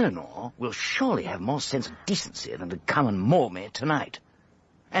 Eleanor will surely have more sense of decency than to come and maul me tonight.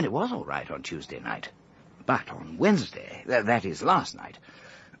 And it was all right on Tuesday night. But on Wednesday, that is last night,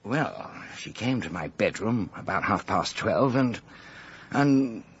 well, she came to my bedroom about 12:30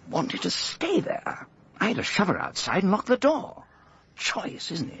 and wanted to stay there. I had to shove her outside and lock the door.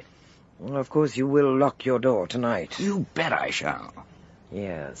 Choice, isn't it? Well, of course you will lock your door tonight. You bet I shall.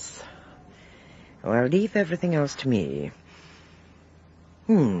 Yes. Well, leave everything else to me.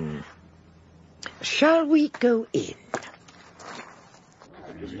 Shall we go in?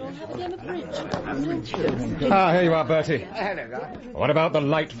 Here you are, Bertie. What about the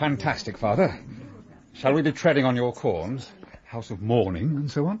light fantastic, Father? Shall we be treading on your corns? House of mourning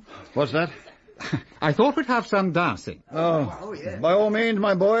and so on? What's that? I thought we'd have some dancing. Oh, yeah. By all means,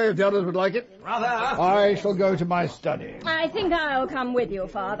 my boy, if the others would like it. Brother! I shall go to my study. I think I'll come with you,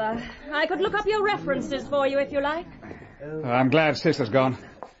 Father. I could look up your references for you if you like. I'm glad Sister's gone.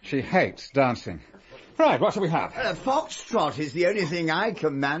 She hates dancing. Right, what shall we have? Foxtrot is the only thing I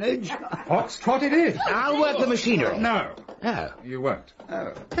can manage. Foxtrot it is. I'll work the machinery. No. Oh. You won't.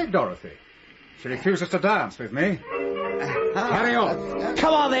 Oh. Take Dorothy. She refuses to dance with me. Carry on.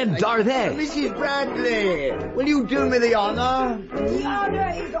 Come on then, Dorothy. Mrs. Bradley, will you do me the honour? The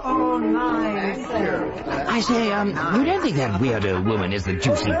honour is all mine, sir. I say, you don't think that weird old woman is the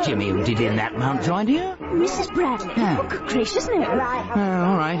juicy Jimmy who did in that Mountjoy, do you? Mrs. Bradley? Yeah. Oh, good gracious, no.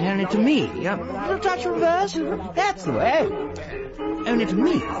 All right, only to me. A little touch of reverse. That's the way. Only to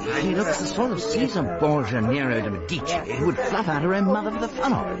me, she looks the sort of Caesar Borgia Nero de Medici who would fluff out her own mother for the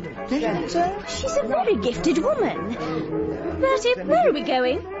fun of it. Don't you think so? She's a very gifted woman. Bertie, where are we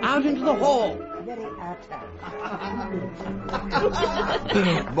going? Out into the hall.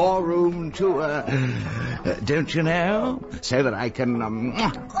 More room to, don't you know, so that I can,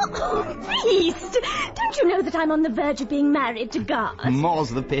 Oh, priest! Don't you know that I'm on the verge of being married to Guard? More's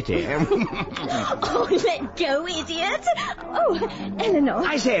the pity. Oh, let go, idiot! Oh, Eleanor.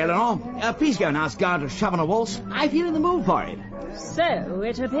 I say, Eleanor, please go and ask Guard to shove on a waltz. I feel in the mood for it. So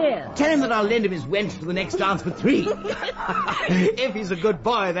it appears. Tell him that I'll lend him his wench for the next dance for 3. If he's a good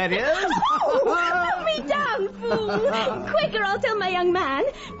boy, that is. Oh, put me down, fool! Quick, or I'll tell my young man.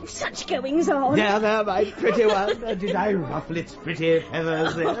 Such goings on. There, my pretty one. Did I ruffle its pretty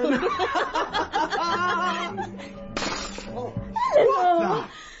feathers then? Eleanor!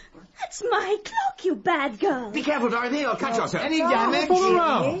 That's my clock, you bad girl. Be careful, Dorothy, or cut yourself. Any damage?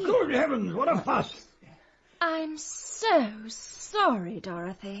 Good heavens, what a fuss. I'm so sorry,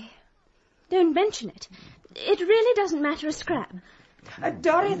 Dorothy. Don't mention it. It really doesn't matter a scrap.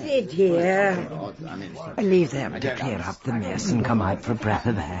 Dorothy, dear. Leave them to clear up the mess and come out for a breath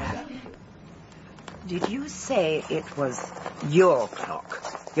of air. Did you say it was your clock?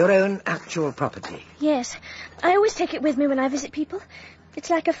 Your own actual property? Yes. I always take it with me when I visit people. It's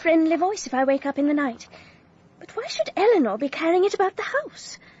like a friendly voice if I wake up in the night. But why should Eleanor be carrying it about the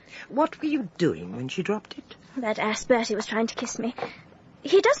house? What were you doing when she dropped it? That ass Bertie was trying to kiss me.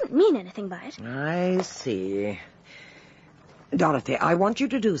 He doesn't mean anything by it. I see. Dorothy, I want you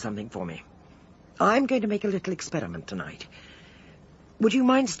to do something for me. I'm going to make a little experiment tonight. Would you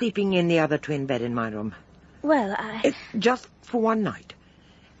mind sleeping in the other twin bed in my room? Well, just for one night.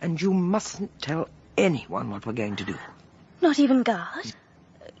 And you mustn't tell anyone what we're going to do. Not even Guard?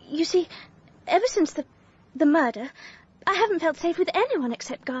 You see, ever since the murder, I haven't felt safe with anyone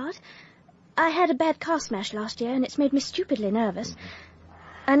except Guard. I had a bad car smash last year, and it's made me stupidly nervous.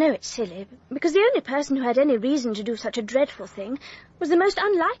 I know it's silly, because the only person who had any reason to do such a dreadful thing was the most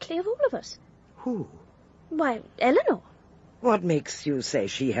unlikely of all of us. Who? Why, Eleanor. What makes you say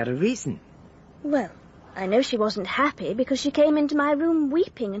she had a reason? Well, I know she wasn't happy because she came into my room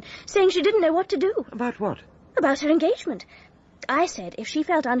weeping and saying she didn't know what to do. About what? About her engagement. I said if she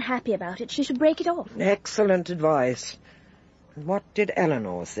felt unhappy about it, she should break it off. Excellent advice. What did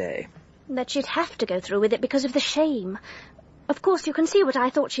Eleanor say? That she'd have to go through with it because of the shame. Of course, you can see what I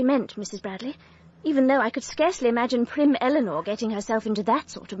thought she meant, Mrs. Bradley, even though I could scarcely imagine prim Eleanor getting herself into that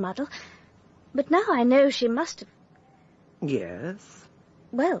sort of muddle. But now I know she must have... Yes?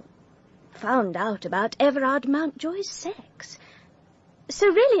 Well, found out about Everard Mountjoy's sex. So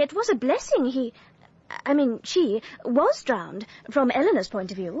really, it was a blessing she was drowned, from Eleanor's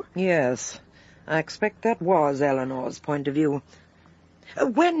point of view. Yes, I expect that was Eleanor's point of view.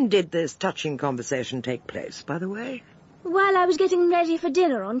 When did this touching conversation take place, by the way? While I was getting ready for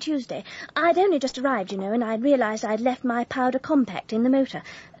dinner on Tuesday. I'd only just arrived, and I realised I'd left my powder compact in the motor,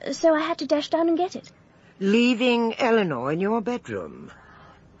 so I had to dash down and get it. Leaving Eleanor in your bedroom?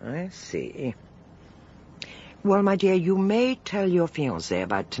 I see. Well, my dear, you may tell your fiancé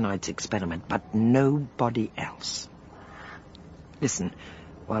about tonight's experiment, but nobody else. Listen,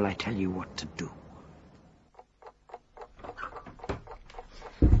 while I tell you what to do.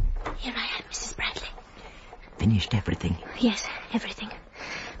 Here I am, Mrs. Bradley. Finished everything? Yes, everything.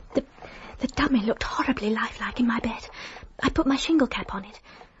 The dummy looked horribly lifelike in my bed. I put my shingle cap on it.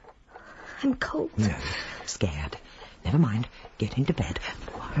 I'm cold. No, scared. Never mind. Get into bed.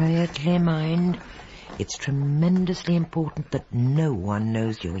 Quietly, mind. It's tremendously important that no one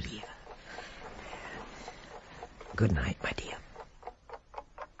knows you're here. Good night, my dear.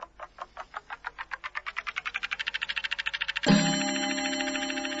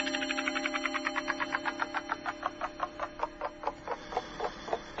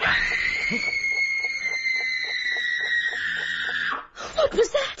 What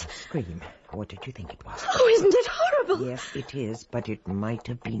was that? Scream. What did you think it was? Oh, isn't it horrible? Yes, it is, but it might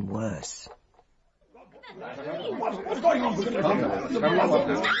have been worse. What's going on?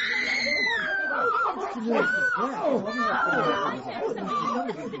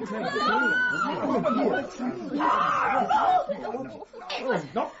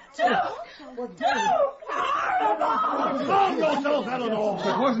 Calm yourself, Eleanor.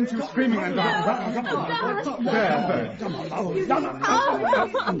 But wasn't you screaming and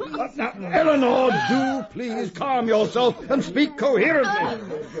Eleanor, do please calm yourself and speak coherently.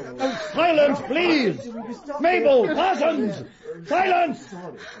 Silence, please. Mabel, Parsons, silence.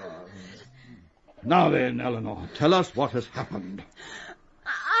 Now then, Eleanor, tell us what has happened.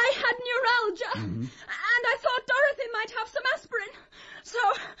 I had neuralgia, and I thought Dorothy might have some aspirin. So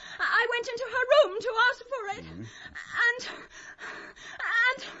I went into her room to ask for it, and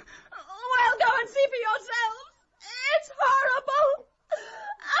well, go and see for yourselves. It's horrible.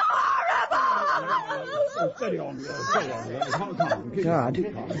 Horrible! Steady on. Guard,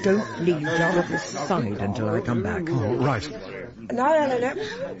 don't leave Dorothy's side until I come back. Oh, right. Now, Eleanor,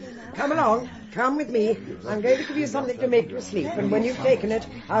 come along. Come with me. I'm going to give you something to make you sleep, and when you've taken it,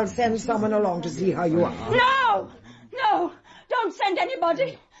 I'll send someone along to see how you are. No, don't send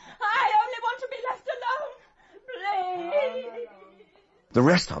anybody. I only want to be left alone. Please. The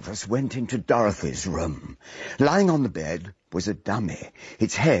rest of us went into Dorothy's room. Lying on the bed was a dummy,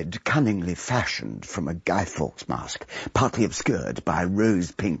 its head cunningly fashioned from a Guy Fawkes mask, partly obscured by a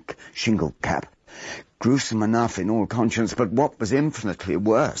rose-pink shingle cap. Gruesome enough in all conscience, but what was infinitely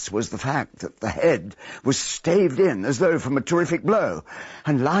worse was the fact that the head was staved in as though from a terrific blow,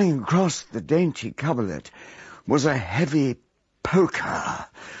 and lying across the dainty coverlet was a heavy poker.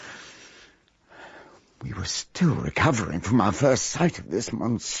 We were still recovering from our first sight of this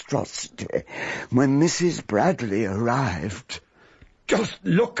monstrosity when Mrs. Bradley arrived. Just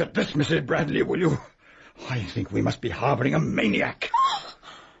look at this, Mrs. Bradley, will you? I think we must be harbouring a maniac.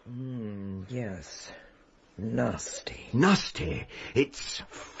 Yes. Nasty. Nasty. It's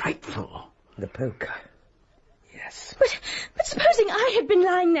frightful. The poker. Yes. But supposing I had been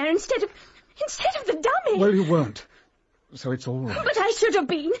lying there instead of the dummy. Well, you weren't. So it's all right. But I should have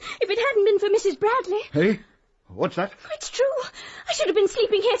been, if it hadn't been for Mrs. Bradley. Hey? What's that? It's true. I should have been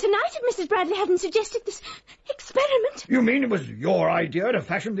sleeping here tonight if Mrs. Bradley hadn't suggested this experiment. You mean it was your idea to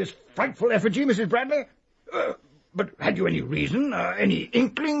fashion this frightful effigy, Mrs. Bradley? But had you any reason, any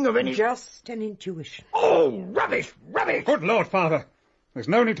inkling of any... Just an intuition. Oh, rubbish, rubbish! Good Lord, Father. There's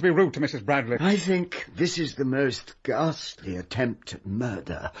no need to be rude to Mrs. Bradley. I think this is the most ghastly attempt at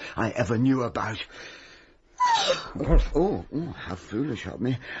murder I ever knew about. Oh, how foolish of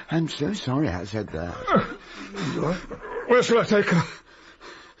me. I'm so sorry I said that. Where shall I take her?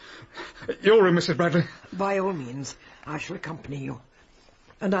 Your room, Mrs. Bradley. By all means, I shall accompany you.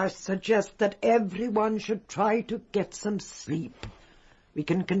 And I suggest that everyone should try to get some sleep. We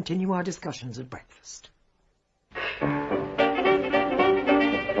can continue our discussions at breakfast.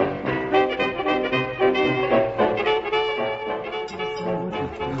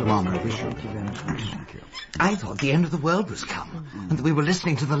 I thought the end of the world was come, and that we were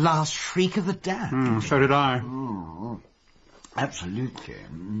listening to the last shriek of the damned. So did I. Absolutely.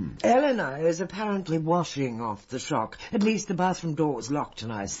 Eleanor is apparently washing off the shock. At least the bathroom door was locked,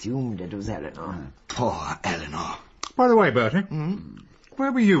 and I assumed it was Eleanor. Poor Eleanor. By the way, Bertie,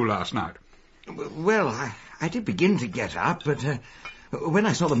 where were you last night? Well, I did begin to get up, but when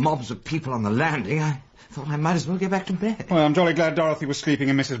I saw the mobs of people on the landing, I thought I might as well get back to bed. Well, I'm jolly glad Dorothy was sleeping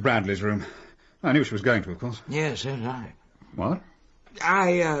in Mrs. Bradley's room. I knew she was going to, of course. Yes, so did I. What?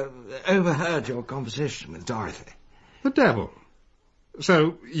 I overheard your conversation with Dorothy. The devil.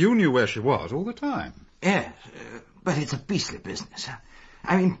 So you knew where she was all the time? Yes, but it's a beastly business.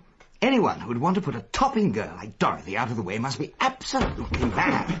 I mean, anyone who would want to put a topping girl like Dorothy out of the way must be absolutely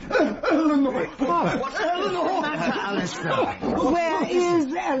mad. Eleanor! What's the matter, Alistair? Where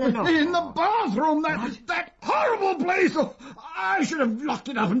is Eleanor? In the bathroom, that horrible place! Oh, I should have locked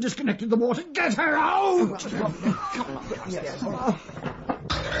it up and disconnected the water. Get her out!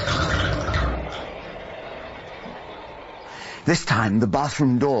 This time the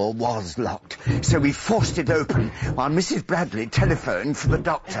bathroom door was locked, so we forced it open while Mrs. Bradley telephoned for the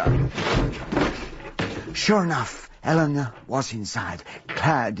doctor. Sure enough, Eleanor was inside,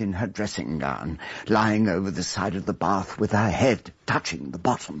 clad in her dressing gown, lying over the side of the bath with her head touching the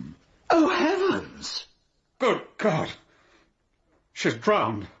bottom. Oh, heavens! Good God! She's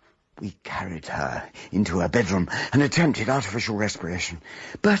drowned. We carried her into her bedroom and attempted artificial respiration.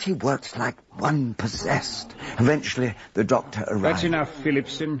 Bertie worked like one possessed. Eventually, the doctor arrived. That's enough,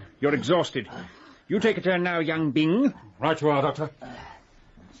 Phillipson. You're exhausted. You take a turn now, young Bing. Right you are, Doctor.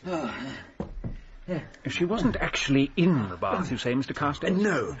 She wasn't actually in the bath, you say, Mr. Carstairs?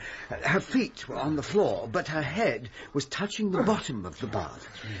 No. Her feet were on the floor, but her head was touching the bottom of the bath.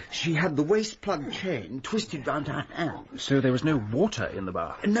 She had the waist plug chain twisted round her hand. So there was no water in the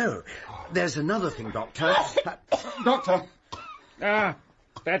bath? No. There's another thing, Doctor. Doctor! Ah,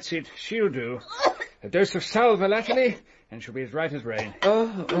 that's it. She'll do. A dose of sal volatile, and she'll be as right as rain.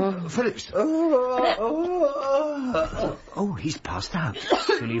 Phillips. Oh, he's passed out.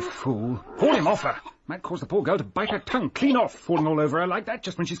 Silly fool. Haul him off her. Might cause the poor girl to bite her tongue clean off, falling all over her like that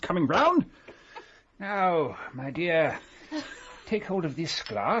just when she's coming round. Now, my dear, take hold of this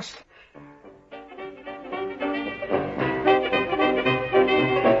glass.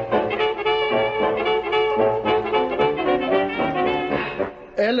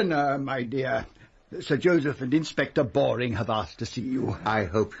 Eleanor, my dear, Sir Joseph and Inspector Boring have asked to see you. I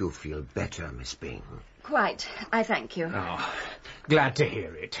hope you feel better, Miss Bing. Quite. I thank you. Oh, glad to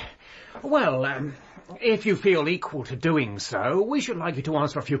hear it. Well, if you feel equal to doing so, we should like you to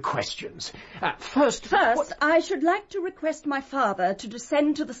answer a few questions. First, I should like to request my father to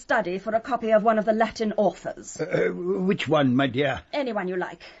descend to the study for a copy of one of the Latin authors. Which one, my dear? Anyone you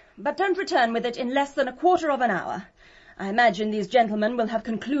like. But don't return with it in less than a quarter of an hour. I imagine these gentlemen will have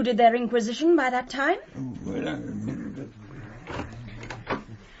concluded their inquisition by that time.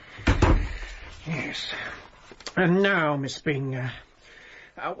 Yes. And now, Miss Bing,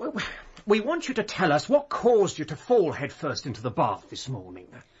 we want you to tell us what caused you to fall headfirst into the bath this morning.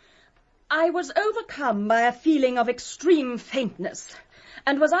 I was overcome by a feeling of extreme faintness,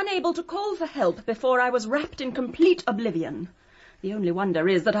 and was unable to call for help before I was wrapped in complete oblivion. The only wonder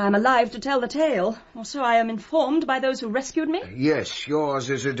is that I am alive to tell the tale, or so I am informed by those who rescued me. Yes, yours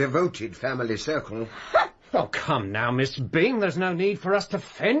is a devoted family circle. Oh, come now, Miss Bing, there's no need for us to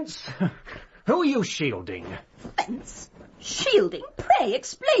fence. Who are you shielding? Fence? Shielding? Pray,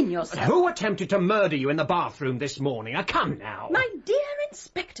 explain yourself. Who attempted to murder you in the bathroom this morning? Come now. My dear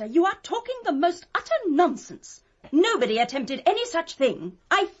Inspector, you are talking the most utter nonsense. Nobody attempted any such thing.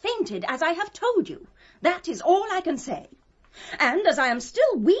 I fainted, as I have told you. That is all I can say. And as I am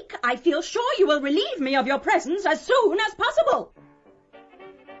still weak, I feel sure you will relieve me of your presence as soon as possible.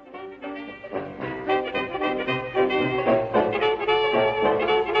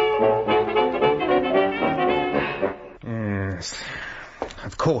 Yes.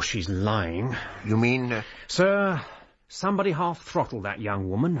 Of course she's lying. You mean... Sir, somebody half-throttled that young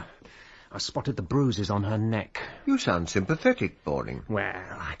woman. I spotted the bruises on her neck. You sound sympathetic, Boring. Well,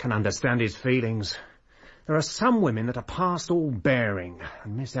 I can understand his feelings. There are some women that are past all bearing,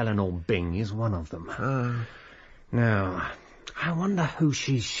 and Miss Eleanor Byng is one of them. Now, I wonder who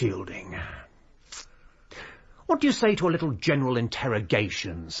she's shielding. What do you say to a little general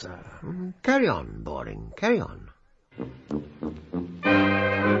interrogation, sir? Carry on, Boring, carry on.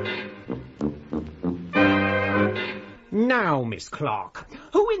 Now, Miss Clark,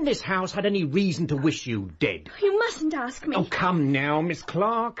 who in this house had any reason to wish you dead? You mustn't ask me. Oh, come now, Miss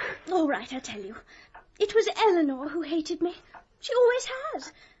Clark. All right, I'll tell you. It was Eleanor who hated me. She always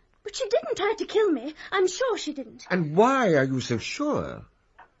has. But she didn't try to kill me. I'm sure she didn't. And why are you so sure?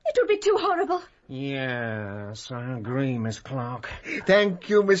 It would be too horrible. Yes, I agree, Miss Clark. Thank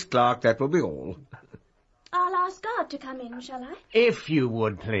you, Miss Clark. That will be all. I'll ask God to come in, shall I? If you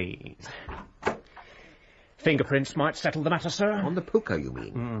would, please. Fingerprints might settle the matter, sir. On the poker, you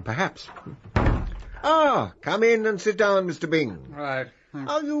mean? Perhaps. Ah, come in and sit down, Mr. Byng. Right.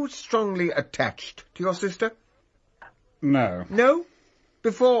 Thanks. Are you strongly attached to your sister? No. No?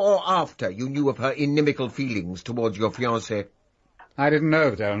 Before or after you knew of her inimical feelings towards your fiancé? I didn't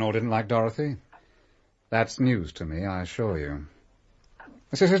know that Eleanor didn't like Dorothy. That's news to me, I assure you.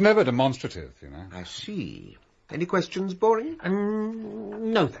 This is never demonstrative, you know. I see. Any questions, Boring?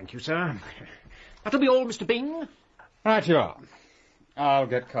 No, thank you, sir. That'll be all, Mr. Byng. Right you are. I'll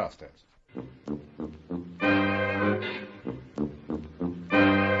get Carstairs.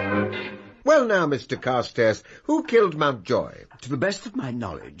 Well now, Mr. Carstairs, who killed Mountjoy? To the best of my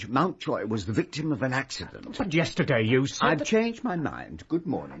knowledge, Mountjoy was the victim of an accident. But yesterday you said... I've changed my mind. Good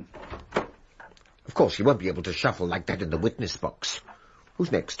morning. Of course, you won't be able to shuffle like that in the witness box.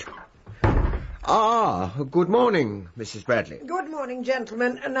 Who's next? Ah, good morning, Mrs. Bradley. Good morning,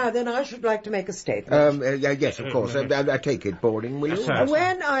 gentlemen. Now then, I should like to make a statement. Yes, of course. I take it, Boring, will you?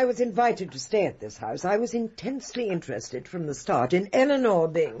 When I was invited to stay at this house, I was intensely interested from the start in Eleanor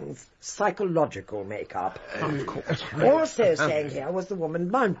Byng's psychological makeup. Of course. Also staying here was the woman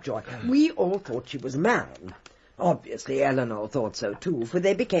Mountjoy. We all thought she was a man. Obviously, Eleanor thought so too, for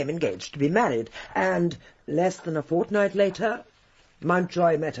they became engaged to be married. And less than a fortnight later,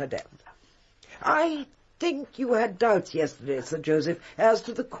 Mountjoy met her death. I think you had doubts yesterday, Sir Joseph, as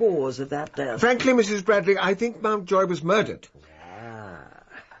to the cause of that death. Frankly, Mrs. Bradley, I think Mountjoy was murdered.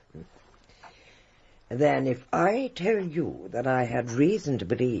 Then if I tell you that I had reason to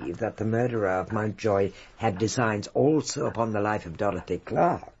believe that the murderer of Mountjoy had designs also upon the life of Dorothy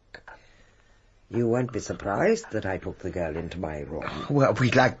Clark, you won't be surprised that I took the girl into my room. Well,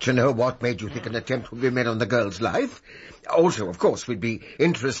 we'd like to know what made you think an attempt would be made on the girl's life. Also, of course, we'd be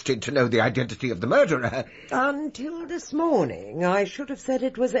interested to know the identity of the murderer. Until this morning, I should have said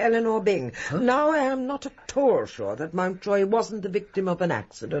it was Eleanor Byng. Huh? Now I am not at all sure that Mountjoy wasn't the victim of an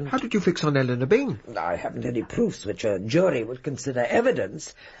accident. How did you fix on Eleanor Byng? I haven't any proofs which a jury would consider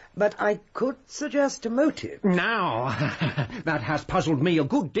evidence, but I could suggest a motive. Now, that has puzzled me a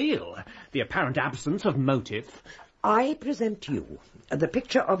good deal, the apparent absence of motive. I present to you the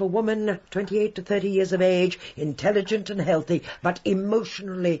picture of a woman 28 to 30 years of age, intelligent and healthy, but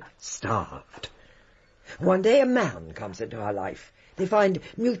emotionally starved. One day a man comes into her life. They find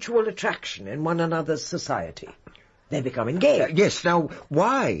mutual attraction in one another's society. They become engaged. Yes, now,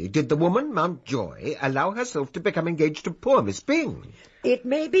 why did the woman, Mountjoy, allow herself to become engaged to poor Miss Byng? It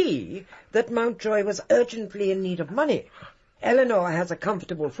may be that Mountjoy was urgently in need of money. Eleanor has a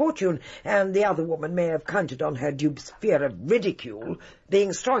comfortable fortune, and the other woman may have counted on her dupe's fear of ridicule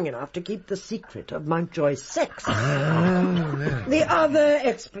being strong enough to keep the secret of Mountjoy's sex. The other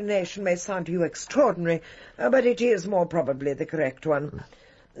explanation may sound to you extraordinary, but it is more probably the correct one.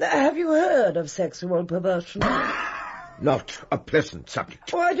 Have you heard of sexual perversion? Not a pleasant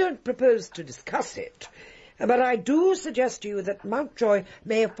subject. Oh, I don't propose to discuss it. But I do suggest to you that Mountjoy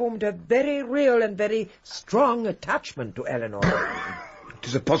may have formed a very real and very strong attachment to Eleanor. It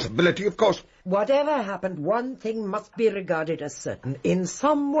is a possibility, of course. Whatever happened, one thing must be regarded as certain. In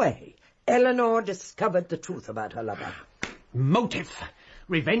some way, Eleanor discovered the truth about her lover. Motive.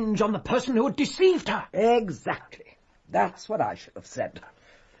 Revenge on the person who had deceived her. Exactly. That's what I should have said.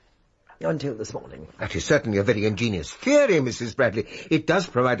 Until this morning. That is certainly a very ingenious theory, Mrs. Bradley. It does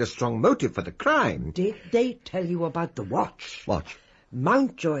provide a strong motive for the crime. Did they tell you about the watch? Watch?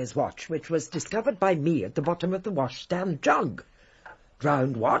 Mountjoy's watch, which was discovered by me at the bottom of the washstand jug.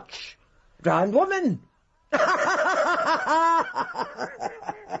 Drowned watch, drowned woman.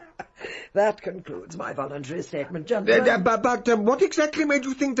 That concludes my voluntary statement, gentlemen. But what exactly made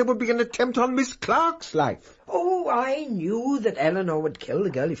you think there would be an attempt on Miss Clark's life? Oh, I knew that Eleanor would kill the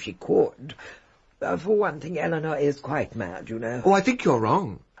girl if she could. For one thing, Eleanor is quite mad, you know. Oh, I think you're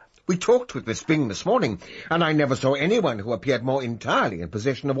wrong. We talked with Miss Byng this morning, and I never saw anyone who appeared more entirely in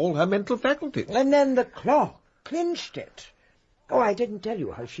possession of all her mental faculties. And then the clock clinched it. Oh, I didn't tell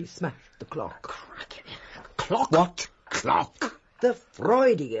you how she smashed the clock. Cracky. Clock? What clock? The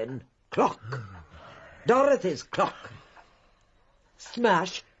Freudian clock. Dorothy's clock.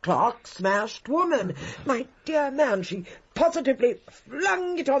 Smash clock, smashed woman. My dear man, she positively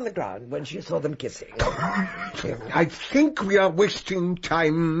flung it on the ground when she saw them kissing. I think we are wasting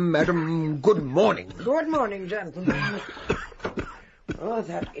time, madam. Good morning. Good morning, gentlemen. Oh,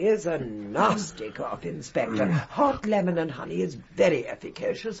 that is a nasty cough, Inspector. Hot lemon and honey is very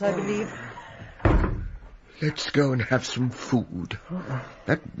efficacious, I believe. Let's go and have some food.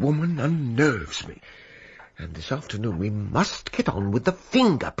 That woman unnerves me. And this afternoon we must get on with the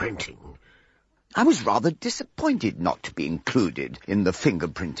fingerprinting. I was rather disappointed not to be included in the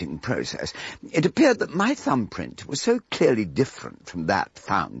fingerprinting process. It appeared that my thumbprint was so clearly different from that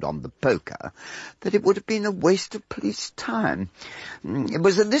found on the poker that it would have been a waste of police time. It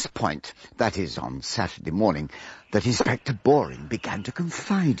was at this point, that is, on Saturday morning, that Inspector Boring began to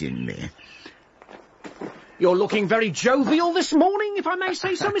confide in me. You're looking very jovial this morning, if I may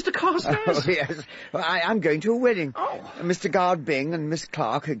say so, Mr. Carstairs. Oh, yes. Well, I'm going to a wedding. Oh. Mr. Guard Byng and Miss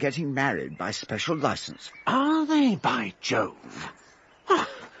Clark are getting married by special licence. Are they, by Jove? Oh,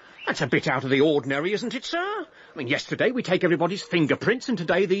 that's a bit out of the ordinary, isn't it, sir? I mean, yesterday we take everybody's fingerprints, and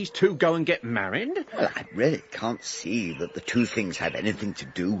today these two go and get married. Well, I really can't see that the two things have anything to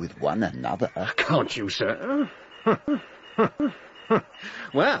do with one another. Can't you, sir?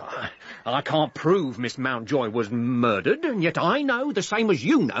 Well, I can't prove Miss Mountjoy was murdered, and yet I know, the same as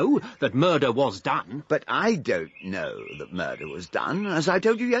you know, that murder was done. But I don't know that murder was done. As I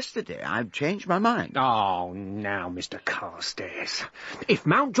told you yesterday, I've changed my mind. Oh, now, Mr. Carstairs. If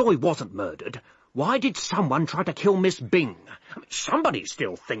Mountjoy wasn't murdered, why did someone try to kill Miss Byng? I mean, somebody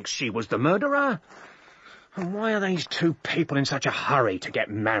still thinks she was the murderer. And why are these two people in such a hurry to get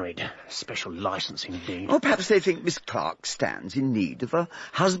married? Special licence, indeed. Or perhaps they think Miss Clark stands in need of a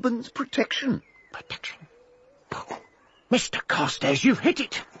husband's protection. Protection? Oh, Mr. Carstairs, you've hit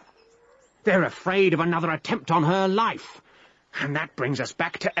it. They're afraid of another attempt on her life. And that brings us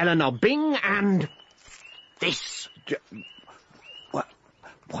back to Eleanor Byng and this. What?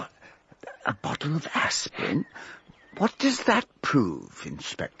 A bottle of aspirin? What does that prove,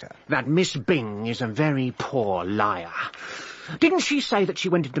 Inspector? That Miss Byng is a very poor liar. Didn't she say that she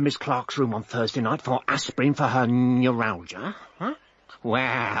went into Miss Clark's room on Thursday night for aspirin for her neuralgia? Huh?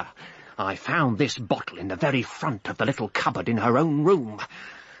 Well, I found this bottle in the very front of the little cupboard in her own room.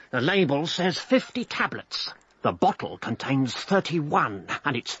 The label says 50 tablets. The bottle contains 31,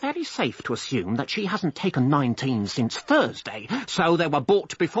 and it's fairly safe to assume that she hasn't taken 19 since Thursday, so they were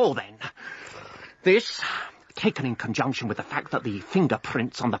bought before then. This, taken in conjunction with the fact that the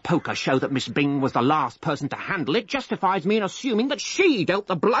fingerprints on the poker show that Miss Byng was the last person to handle it, justifies me in assuming that she dealt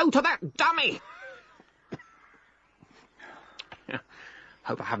the blow to that dummy.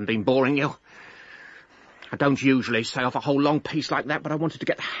 Hope I haven't been boring you. I don't usually say off a whole long piece like that, but I wanted to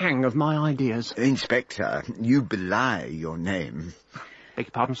get the hang of my ideas. Inspector, you belie your name. Beg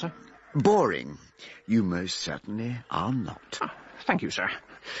your pardon, sir? Boring. You most certainly are not. Oh, thank you, sir.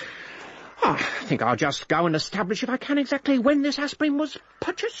 Oh, I think I'll just go and establish, if I can, exactly when this aspirin was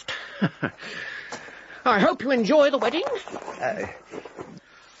purchased. I hope you enjoy the wedding.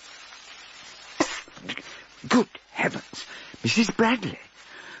 Good heavens. Mrs. Bradley,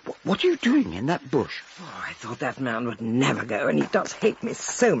 what are you doing in that bush? Oh, I thought that man would never go, and he does hate me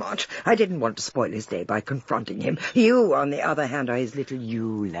so much. I didn't want to spoil his day by confronting him. You, on the other hand, are his little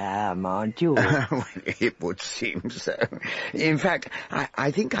ewe lamb, aren't you? Well, it would seem so. In fact, I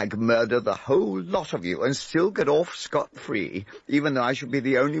think I could murder the whole lot of you and still get off scot-free, even though I should be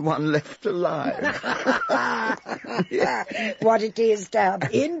the only one left alive. What it is to have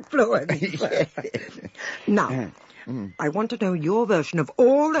influence. Now, I want to know your version of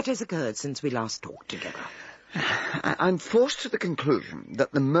all that has occurred since we last talked together. I'm forced to the conclusion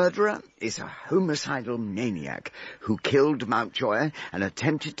that the murderer is a homicidal maniac who killed Mountjoy and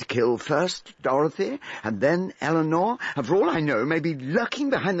attempted to kill first Dorothy and then Eleanor, and for all I know may be lurking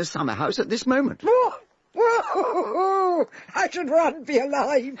behind the summer house at this moment. Whoa! I should run for your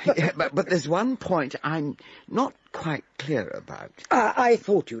life. Yeah, but there's one point I'm not quite clear about. I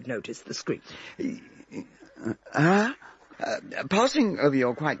thought you'd noticed the screen. Passing over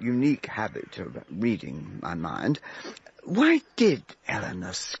your quite unique habit of reading my mind, why did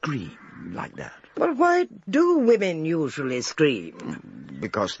Eleanor scream like that? Well, why do women usually scream?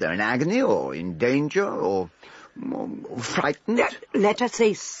 Because they're in agony or in danger or frightened? Let us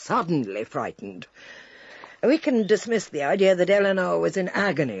say suddenly frightened. We can dismiss the idea that Eleanor was in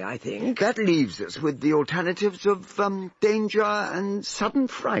agony, I think. That leaves us with the alternatives of danger and sudden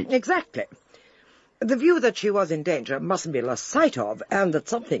fright. Exactly. The view that she was in danger mustn't be lost sight of, and that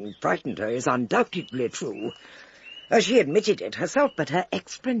something frightened her is undoubtedly true. She admitted it herself, but her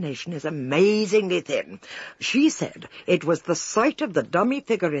explanation is amazingly thin. She said it was the sight of the dummy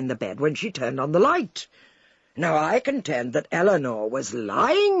figure in the bed when she turned on the light. Now, I contend that Eleanor was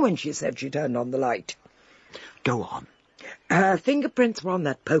lying when she said she turned on the light. Go on. Her fingerprints were on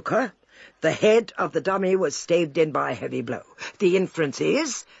that poker. The head of the dummy was staved in by a heavy blow. The inference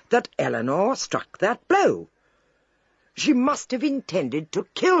is that Eleanor struck that blow. She must have intended to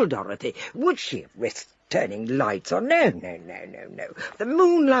kill Dorothy. Would she have risked turning lights on? No. The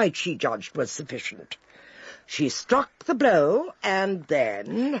moonlight, she judged, was sufficient. She struck the blow, and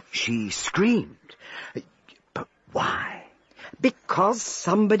then... She screamed. But why? Because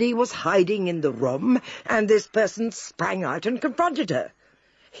somebody was hiding in the room, and this person sprang out and confronted her.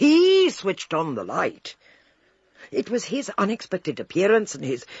 He switched on the light. It was his unexpected appearance and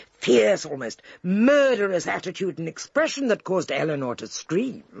his fierce, almost murderous attitude and expression that caused Eleanor to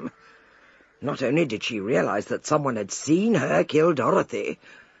scream. Not only did she realize that someone had seen her kill Dorothy,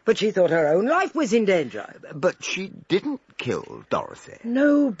 but she thought her own life was in danger. But she didn't kill Dorothy.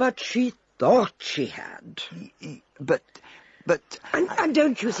 No, but she thought she had. But... And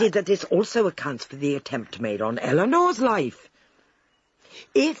don't you see that this also accounts for the attempt made on Eleanor's life?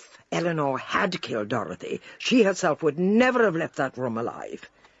 If Eleanor had killed Dorothy, she herself would never have left that room alive.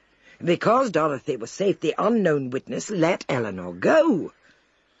 Because Dorothy was safe, the unknown witness let Eleanor go.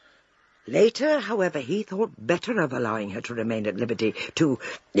 Later, however, he thought better of allowing her to remain at liberty to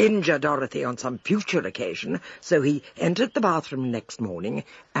injure Dorothy on some future occasion, so he entered the bathroom next morning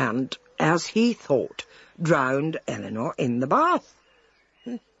and, as he thought, drowned Eleanor in the bath.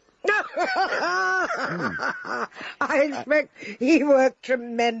 I expect he worked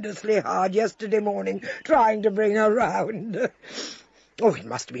tremendously hard yesterday morning trying to bring her round. Oh, it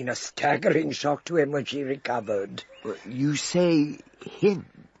must have been a staggering shock to him when she recovered. You say him?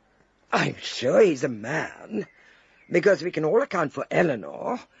 I'm sure he's a man, because we can all account for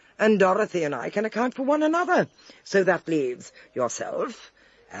Eleanor, and Dorothy and I can account for one another. So that leaves yourself,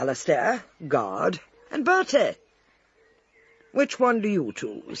 Alistair, Guard, and Bertie. Which one do you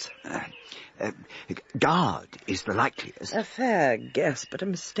choose? Guard is the likeliest. A fair guess, but a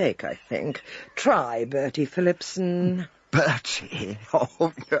mistake, I think. Try Bertie Phillipson. Bertie?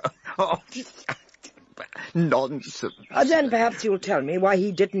 Oh, no. Oh, nonsense. Then perhaps you'll tell me why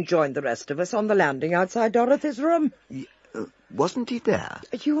he didn't join the rest of us on the landing outside Dorothy's room. Wasn't he there?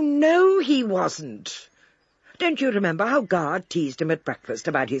 You know he wasn't. Don't you remember how Guard teased him at breakfast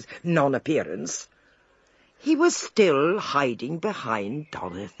about his non-appearance? He was still hiding behind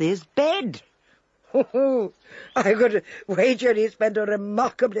Dorothy's bed. I could wager he spent a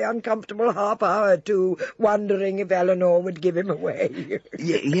remarkably uncomfortable half-hour, too, wondering if Eleanor would give him away.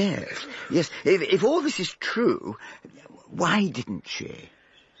 Yes. If all this is true, why didn't she?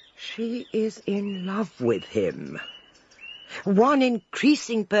 She is in love with him. One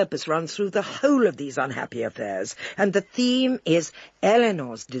increasing purpose runs through the whole of these unhappy affairs, and the theme is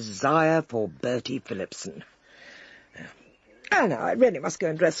Eleanor's desire for Bertie Phillipson. Oh, now, I really must go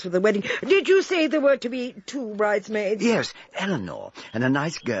and dress for the wedding. Did you say there were to be 2 bridesmaids? Yes, Eleanor and a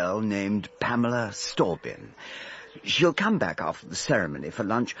nice girl named Pamela Storbin. She'll come back after the ceremony for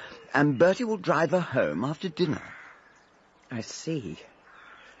lunch, and Bertie will drive her home after dinner. I see.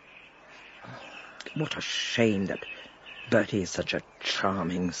 What a shame that Bertie is such a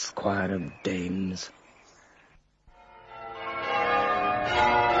charming squire of dames.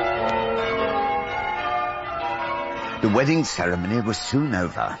 The wedding ceremony was soon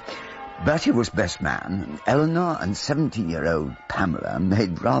over. Bertie was best man, and Eleanor and 17-year-old Pamela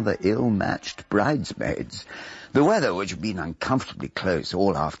made rather ill-matched bridesmaids. The weather, which had been uncomfortably close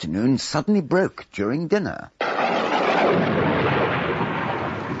all afternoon, suddenly broke during dinner.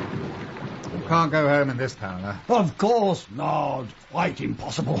 You can't go home in this, Pamela. Of course not. Quite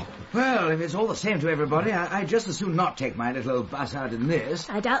impossible. Well, if it's all the same to everybody, I'd just as soon not take my little bus out in this.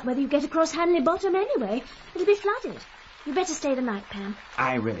 I doubt whether you get across Hanley Bottom anyway. It'll be flooded. You better stay the night, Pam.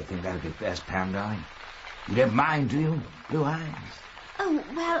 I really think that'll be best, Pam, darling. You don't mind, do you? Blue eyes. Oh,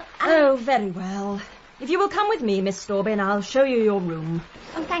 well, Oh, very well. If you will come with me, Miss Storbin, I'll show you your room.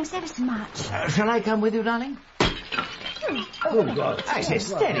 Oh, thanks ever so much. Shall I come with you, darling? Oh, God. I say,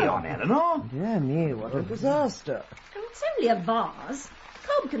 steady on, Eleanor. Dear me, what a disaster. Oh, it's only a vase.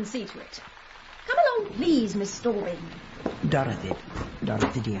 Cobb can see to it. Come along, please, Miss Storbin. Dorothy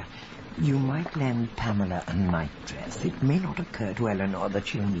dear, You might lend Pamela a nightdress. It may not occur to Eleanor that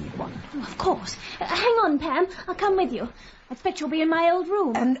she'll need one. Of course. Hang on, Pam. I'll come with you. I expect you'll be in my old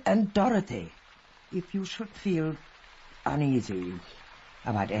room. And Dorothy, if you should feel uneasy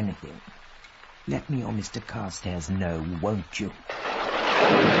about anything, let me or Mr. Carstairs know, won't you?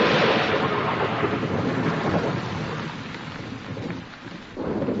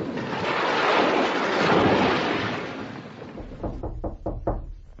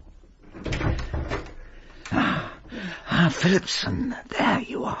 Phillipson, there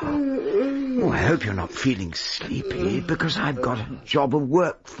you are. Oh, I hope you're not feeling sleepy, because I've got a job of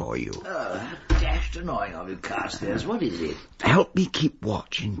work for you. Dashed annoying of you, Carstairs. What is it? Help me keep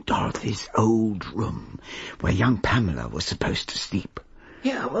watch in Dorothy's old room, where young Pamela was supposed to sleep.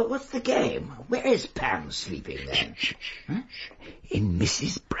 Yeah, well, what's the game? Where is Pam sleeping then? Shh. In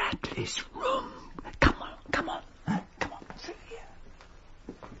Mrs. Bradley's room. Come on. Come on. Sit here.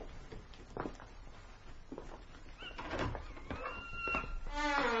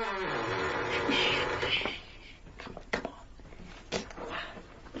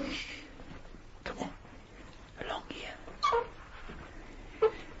 Come on. Along here.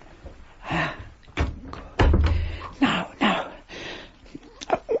 Now.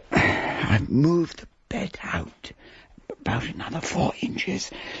 I've moved the bed out about another 4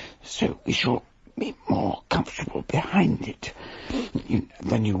 inches, so we shall be more comfortable behind it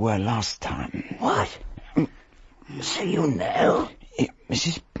than you were last time. What? So you know?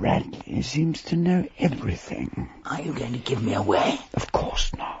 Mrs. Bradley seems to know everything. Are you going to give me away? Of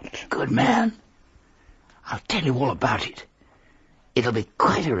course not. Good man. I'll tell you all about it. It'll be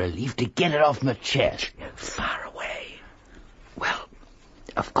quite a relief to get it off my chest. Far away. Well,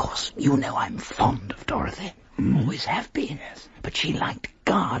 of course, you know I'm fond of Dorothy. Always have been. Yes. But she liked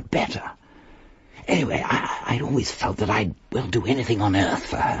God better. Anyway, I'd always felt that I'd, do anything on earth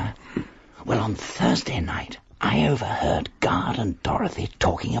for her. Well, on Thursday night, I overheard Guard and Dorothy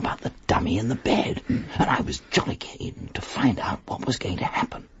talking about the dummy in the bed, and I was jolly keen to find out what was going to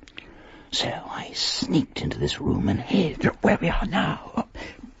happen. So I sneaked into this room and hid. Where we are now,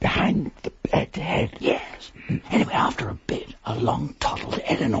 behind the bed head. Yes. Anyway, after a bit, along toddled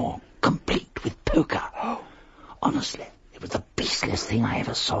Eleanor, complete with poker. Oh. Honestly, it was the beastliest thing I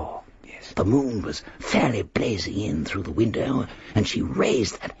ever saw. Yes. The moon was fairly blazing in through the window, and she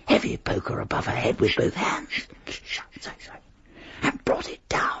raised that heavy poker above her head with both hands. Sorry. And brought it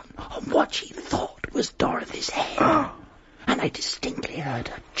down on what she thought was Dorothy's head. Oh. And I distinctly heard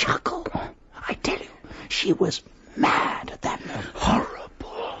her chuckle. I tell you, she was mad at that moment.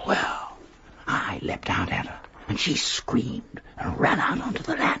 Horrible. Well, I leapt out at her, and she screamed and ran out onto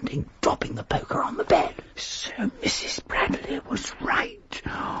the landing, dropping the poker on the bed. So Mrs. Bradley was right.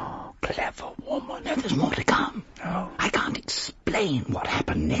 Oh, clever woman. No, there's more to come. Oh. I can't explain what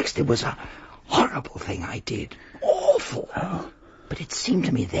happened next. It was a horrible thing I did. Awful. Oh. But it seemed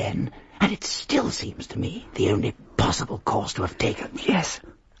to me then, and it still seems to me, the only possible course to have taken. Yes.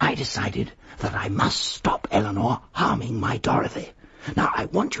 I decided that I must stop Eleanor harming my Dorothy. Now, I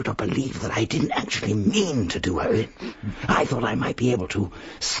want you to believe that I didn't actually mean to do her in. I thought I might be able to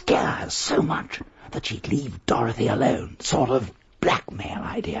scare her so much that she'd leave Dorothy alone. Sort of blackmail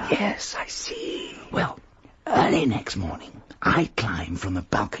idea. Yes, I see. Well, early next morning, I climbed from the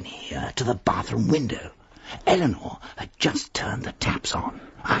balcony to the bathroom window. Eleanor had just turned the taps on.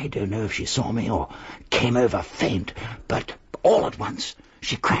 I don't know if she saw me or came over faint, but all at once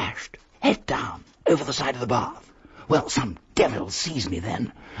she crashed, head down, over the side of the bath. Well, some devil seized me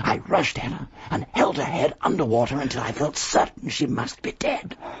then. I rushed at her and held her head underwater until I felt certain she must be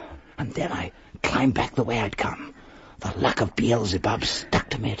dead. And then I climbed back the way I'd come. The luck of Beelzebub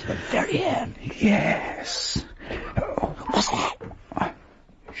stuck to me to the very end. Yes. Oh, what's that?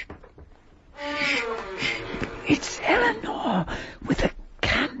 It's Eleanor with a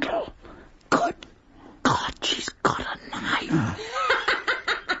candle. Good God, she's got a knife.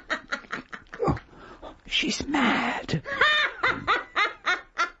 Oh, she's mad.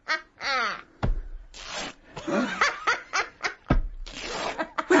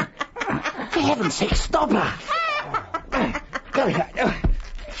 For heaven's sake, stop her.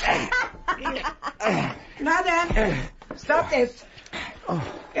 Now then, stop this.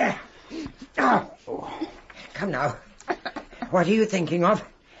 Come now. What are you thinking of?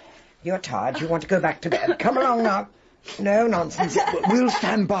 You're tired. You want to go back to bed. Come along now. No nonsense. We'll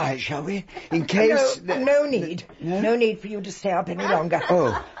stand by, shall we? In case... No need. No need for you to stay up any longer.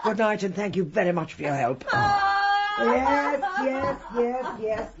 Oh. Good night, and thank you very much for your help.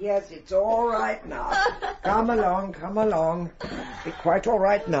 Yes. It's all right now. Come along. Be quite all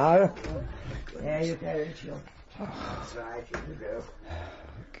right now. There you go, Jill. That's right, you can go.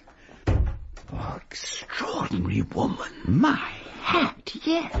 Extraordinary woman. My hat,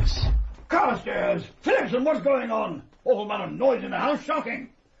 yes. Carstairs! Phillipson, what's going on? All manner of noise in the house, shocking.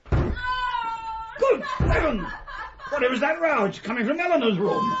 Good heavens! Whatever's that row? It's coming from Eleanor's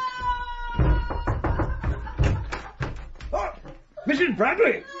room. Oh, Mrs.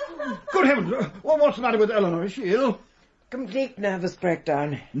 Bradley! Good heavens! What's the matter with Eleanor? Is she ill? Complete nervous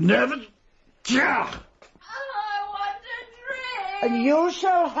breakdown. Nervous? Gah! And you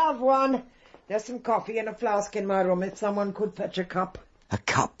shall have one. There's some coffee in a flask in my room if someone could fetch a cup. A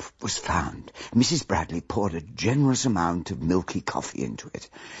cup was found. Mrs. Bradley poured a generous amount of milky coffee into it.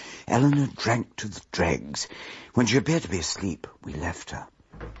 Eleanor drank to the dregs. When she appeared to be asleep, we left her.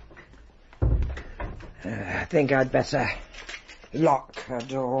 I think I'd better lock her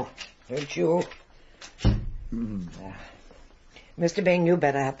door, don't you? Mr. Bing, you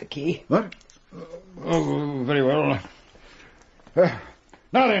better have the key. What? Oh, very well.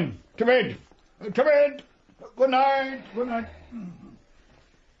 Now then, to bed. To bed. Good night. Good night.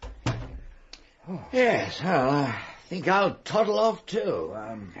 Yes, well, I think I'll toddle off too.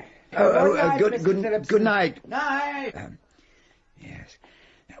 Good night. Night. Yes.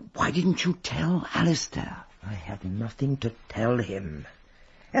 Why didn't you tell Alistair? I had nothing to tell him.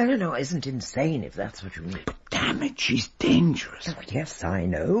 Eleanor isn't insane, if that's what you mean. But damn it, she's dangerous. Oh, yes, I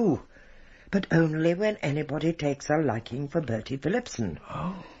know. But only when anybody takes a liking for Bertie Phillipson.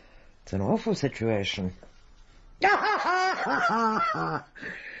 Oh. It's an awful situation.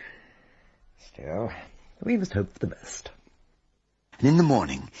 Still, we must hope for the best. And in the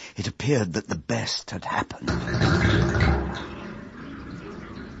morning, it appeared that the best had happened.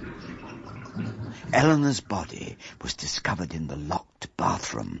 Eleanor's body was discovered in the locked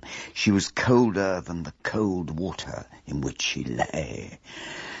bathroom. She was colder than the cold water in which she lay.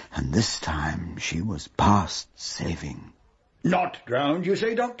 And this time she was past saving. Not drowned, you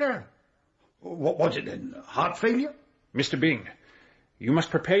say, Doctor? What was it then? Heart failure? Mr. Bing, you must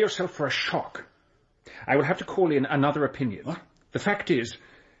prepare yourself for a shock. I will have to call in another opinion. What? The fact is,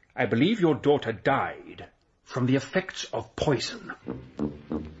 I believe your daughter died from the effects of poison.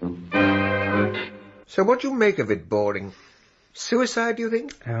 So what do you make of it, Boring? Suicide, do you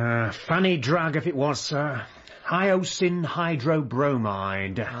think? Funny drug if it was, sir. Hyoscine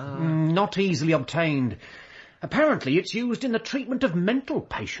hydrobromide. Not easily obtained. Apparently it's used in the treatment of mental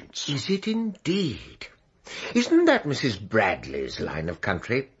patients. Is it indeed? Isn't that Mrs. Bradley's line of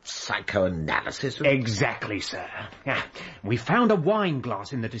country? Psychoanalysis? Exactly, sir. Yeah. We found a wine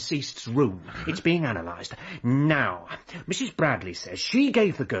glass in the deceased's room. It's being analysed. Now, Mrs. Bradley says she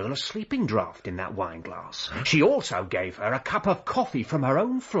gave the girl a sleeping draught in that wine glass. She also gave her a cup of coffee from her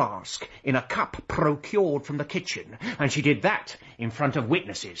own flask in a cup procured from the kitchen, and she did that in front of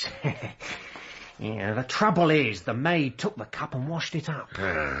witnesses. Yeah, the trouble is the maid took the cup and washed it up.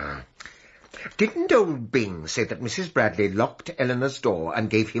 Didn't old Bing say that Mrs. Bradley locked Eleanor's door and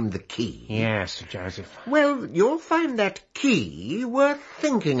gave him the key? Yes, Sir Joseph. Well, you'll find that key worth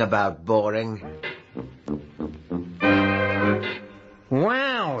thinking about, Boring.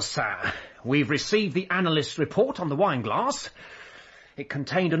 Well, sir, we've received the analyst's report on the wine glass. It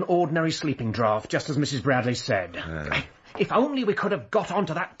contained an ordinary sleeping draught, just as Mrs. Bradley said. If only we could have got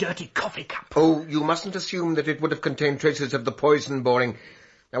onto that dirty coffee cup. Oh, you mustn't assume that it would have contained traces of the poison, Boring.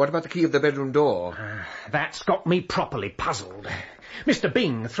 Now, what about the key of the bedroom door? That's got me properly puzzled. Mr.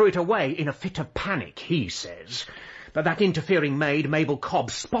 Bing threw it away in a fit of panic, he says. But that interfering maid, Mabel Cobb,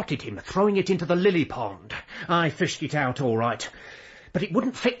 spotted him throwing it into the lily pond. I fished it out all right, but it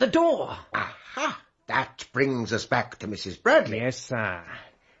wouldn't fit the door. Aha! That brings us back to Mrs. Bradley. Yes, sir.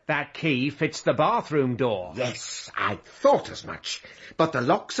 That key fits the bathroom door. Yes, I thought as much. But the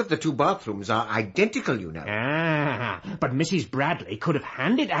locks of the two bathrooms are identical, you know. But Mrs. Bradley could have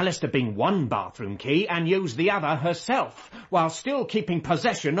handed Alistair Bing one bathroom key and used the other herself, while still keeping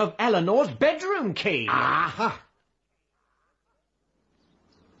possession of Eleanor's bedroom key. Aha!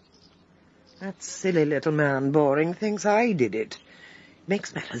 That silly little man, Boring, thinks I did it.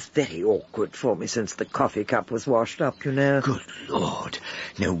 Makes matters very awkward for me since the coffee cup was washed up, you know. Good Lord.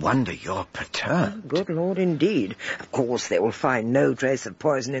 No wonder you're perturbed. Good Lord, indeed. Of course, they will find no trace of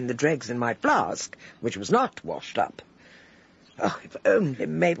poison in the dregs in my flask, which was not washed up. Oh, if only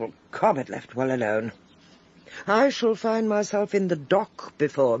Mabel Cobb had left well alone. I shall find myself in the dock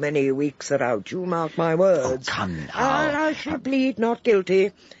before many weeks are out, you mark my words. Oh, come now. I shall plead not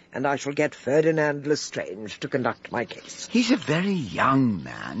guilty, and I shall get Ferdinand Lestrange to conduct my case. He's a very young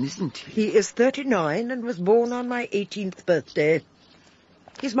man, isn't he? He is 39 and was born on my 18th birthday.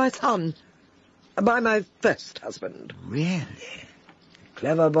 He's my son, by my first husband. Really?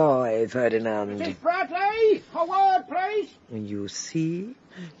 Clever boy, Ferdinand. Mrs. Bradley, a word, please. You see?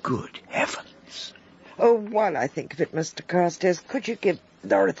 Good heavens. Oh, while I think of it, Mr. Carstairs, could you give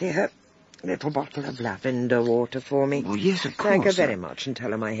Dorothy her little bottle of lavender water for me? Oh, yes, of course. Thank her very much, and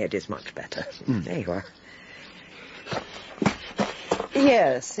tell her my head is much better. There you are.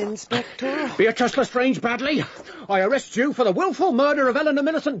 Yes, Inspector? Beatrice Lestrange Bradley, I arrest you for the wilful murder of Eleanor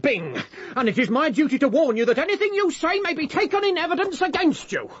Millicent Bing, and it is my duty to warn you that anything you say may be taken in evidence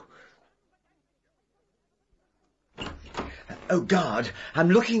against you. Oh, God, I'm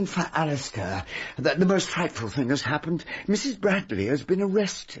looking for Alistair. The most frightful thing has happened. Mrs. Bradley has been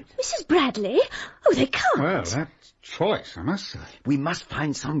arrested. Mrs. Bradley? Oh, they can't. Well, that's choice, I must say. We must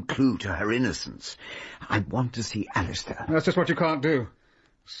find some clue to her innocence. I want to see Alistair. That's just what you can't do.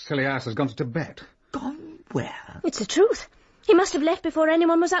 Silly ass has gone to Tibet. Gone where? It's the truth. He must have left before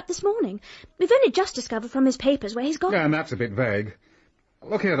anyone was up this morning. We've only just discovered from his papers where he's gone. Yeah, and that's a bit vague.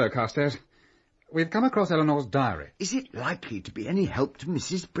 Look here, though, Carstairs. We've come across Eleanor's diary. Is it likely to be any help to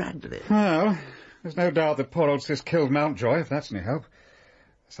Mrs. Bradley? Well, there's no doubt that poor old Sis killed Mountjoy, if that's any help.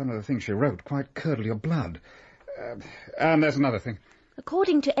 Some of the things she wrote quite curdle your blood. And there's another thing.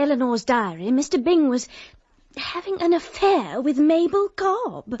 According to Eleanor's diary, Mr. Bing was having an affair with Mabel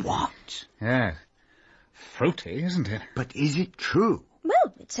Cobb. What? Yeah. Fruity, isn't it? But is it true?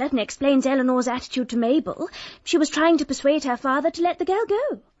 Well, it certainly explains Eleanor's attitude to Mabel. She was trying to persuade her father to let the girl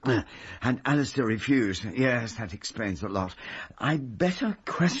go. And Alistair refused. Yes, that explains a lot. I'd better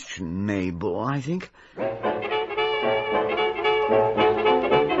question Mabel, I think. How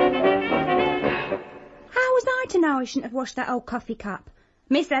was I to know I shouldn't have washed that old coffee cup?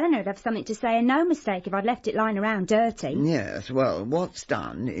 Miss Eleanor would have something to say, and no mistake if I'd left it lying around dirty. Yes, well, what's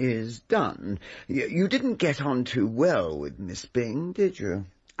done is done. You didn't get on too well with Miss Bing, did you?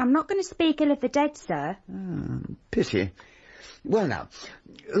 I'm not going to speak ill of the dead, sir. Pity. Well, now,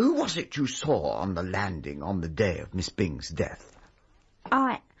 who was it you saw on the landing on the day of Miss Bing's death?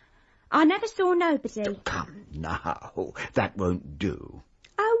 I never saw nobody. Come now, that won't do.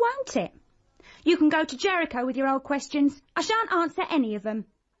 Oh, won't it? You can go to Jericho with your old questions. I shan't answer any of them.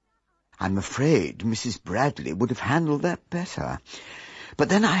 I'm afraid Mrs. Bradley would have handled that better. But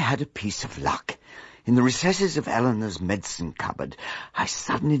then I had a piece of luck. In the recesses of Eleanor's medicine cupboard, I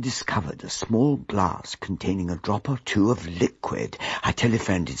suddenly discovered a small glass containing a drop or two of liquid. I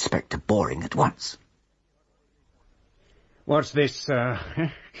telephoned Inspector Boring at once. What's this,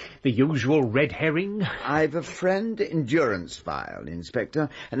 the usual red herring? I've a friend endurance file, Inspector,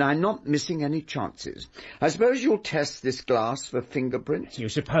 and I'm not missing any chances. I suppose you'll test this glass for fingerprints? You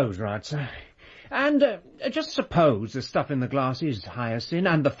suppose, right, sir. And just suppose the stuff in the glass is hyacinth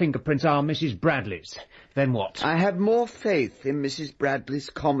and the fingerprints are Mrs. Bradley's. Then what? I have more faith in Mrs. Bradley's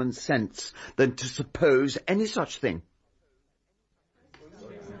common sense than to suppose any such thing.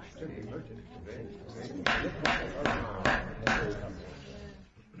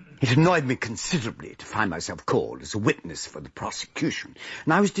 It annoyed me considerably to find myself called as a witness for the prosecution,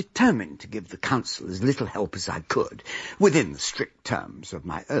 and I was determined to give the counsel as little help as I could, within the strict terms of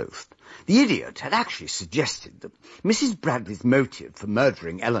my oath. The idiot had actually suggested that Mrs. Bradley's motive for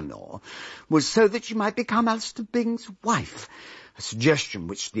murdering Eleanor was so that she might become Alistair Bing's wife, a suggestion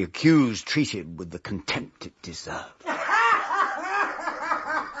which the accused treated with the contempt it deserved.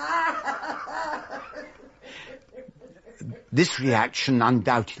 This reaction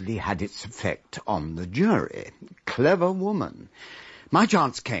undoubtedly had its effect on the jury. Clever woman. My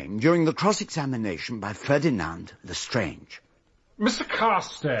chance came during the cross-examination by Ferdinand Lestrange. Mr.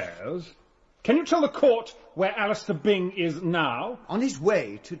 Carstairs, can you tell the court where Alistair Bing is now? On his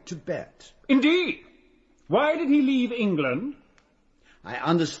way to Tibet. Indeed. Why did he leave England? I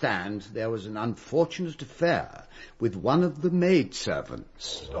understand there was an unfortunate affair with one of the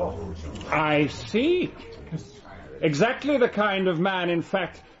maidservants. I see. Exactly the kind of man, in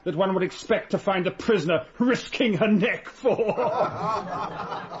fact, that one would expect to find a prisoner risking her neck for.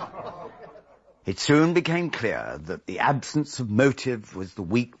 It soon became clear that the absence of motive was the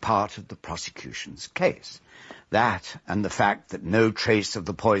weak part of the prosecution's case. That, and the fact that no trace of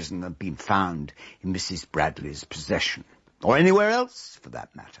the poison had been found in Mrs. Bradley's possession, or anywhere else, for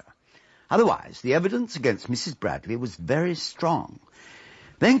that matter. Otherwise, the evidence against Mrs. Bradley was very strong.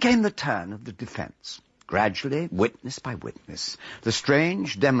 Then came the turn of the defence. Gradually, witness by witness,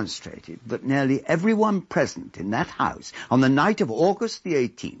 Lestrange demonstrated that nearly everyone present in that house on the night of August the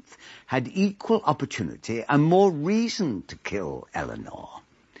 18th had equal opportunity and more reason to kill Eleanor.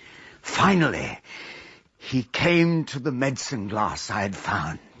 Finally, he came to the medicine glass I had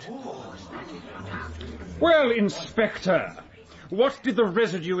found. Well, Inspector, what did the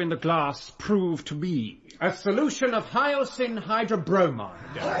residue in the glass prove to be? A solution of hyoscine hydrobromide.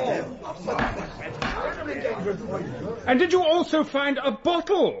 And did you also find a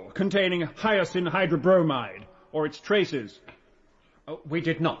bottle containing hyoscine hydrobromide, or its traces? We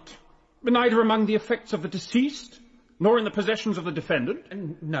did not. Neither among the effects of the deceased, nor in the possessions of the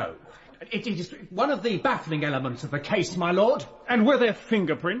defendant? No. It is one of the baffling elements of the case, my lord. And were there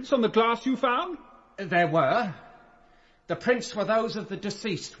fingerprints on the glass you found? There were. The prints were those of the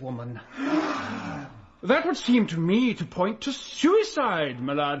deceased woman. That would seem to me to point to suicide,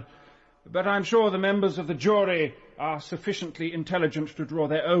 my lad. But I'm sure the members of the jury are sufficiently intelligent to draw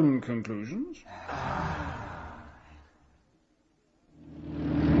their own conclusions.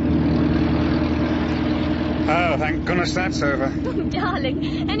 Oh, thank goodness that's over. Oh,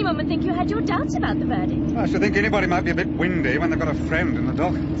 darling, anyone would think you had your doubts about the verdict. I should think anybody might be a bit windy when they've got a friend in the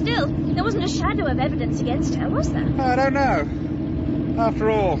dock. Still, there wasn't a shadow of evidence against her, was there? I don't know. After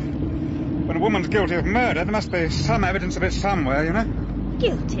all, when a woman's guilty of murder, there must be some evidence of it somewhere, you know?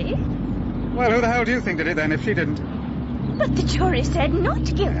 Guilty? Well, who the hell do you think did it then, if she didn't? But the jury said not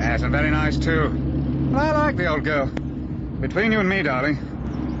guilty. Yes, and very nice, too. But I like the old girl. Between you and me,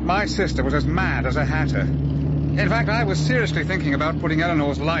 darling, my sister was as mad as a hatter. In fact, I was seriously thinking about putting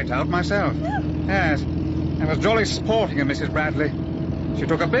Eleanor's light out myself. Yes, it was jolly sporting of Mrs. Bradley. She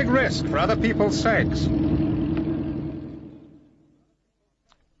took a big risk for other people's sakes.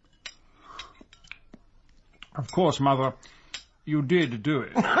 Of course, Mother, you did do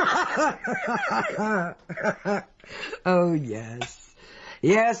it. Oh, yes.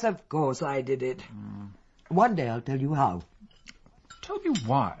 Yes, of course I did it. One day I'll tell you how. Tell me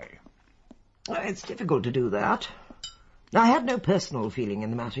why. It's difficult to do that. I had no personal feeling in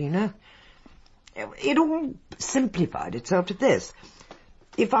the matter, you know. It all simplified itself to this.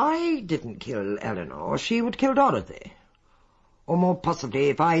 If I didn't kill Eleanor, she would kill Dorothy. Or more possibly,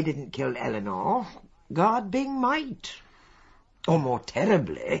 if I didn't kill Eleanor, God being might. Or more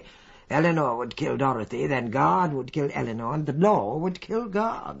terribly, Eleanor would kill Dorothy, then God would kill Eleanor, and the law would kill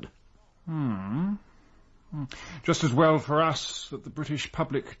God. Just as well for us that the British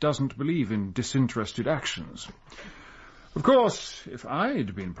public doesn't believe in disinterested actions. Of course, if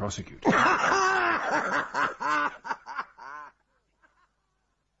I'd been prosecuted...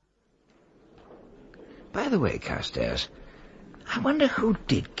 By the way, Carstairs, I wonder who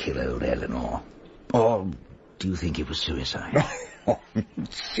did kill old Eleanor? Or do you think it was suicide?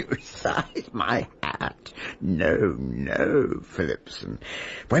 Suicide, my hat. No, Phillipson.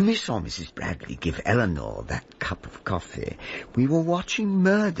 When we saw Mrs. Bradley give Eleanor that cup of coffee, we were watching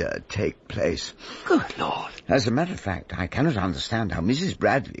murder take place. Good Lord. As a matter of fact, I cannot understand how Mrs.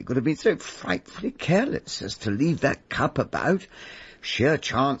 Bradley could have been so frightfully careless as to leave that cup about. Sheer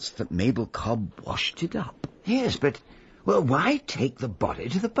chance that Mabel Cobb washed it up. Yes, but... well, why take the body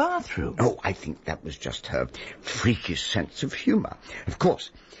to the bathroom? Oh, I think that was just her freakish sense of humour. Of course,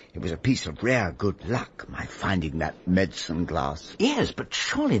 it was a piece of rare good luck, my finding that medicine glass. Yes, but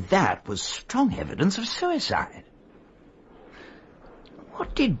surely that was strong evidence of suicide.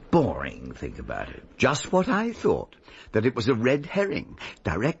 What did Boring think about it? Just what I thought, that it was a red herring.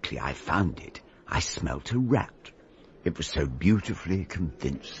 Directly I found it, I smelt a rat. It was so beautifully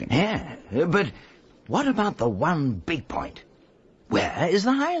convincing. Yeah, but... what about the one big point? Where is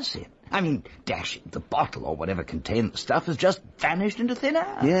the hyacinth? I mean, dash it, the bottle or whatever contained the stuff has just vanished into thin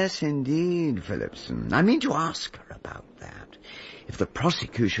air. Yes, indeed, Phillipson. I mean to ask her about that. If the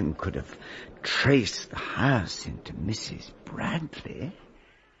prosecution could have traced the hyacinth to Mrs. Bradley...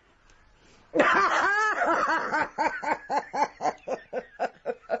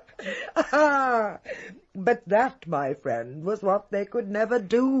 But that, my friend, was what they could never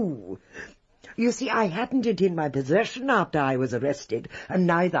do. You see, I hadn't it in my possession after I was arrested, and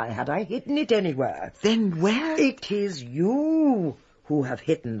neither had I hidden it anywhere. Then where? It is you who have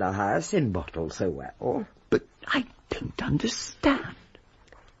hidden the hyacinth bottle so well. But I don't understand.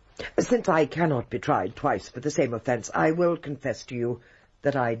 Since I cannot be tried twice for the same offence, I will confess to you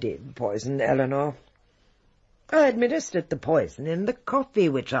that I did poison Eleanor. I administered the poison in the coffee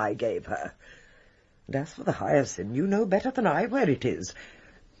which I gave her. And as for the hyacinth, you know better than I where it is.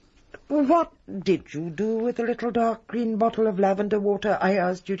 What did you do with the little dark green bottle of lavender water I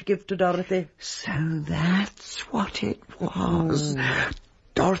asked you to give to Dorothy? So that's what it was.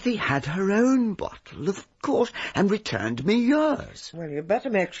 Dorothy had her own bottle, of course, and returned me yours. Well, you'd better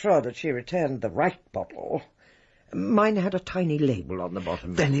make sure that she returned the right bottle. Mine had a tiny label on the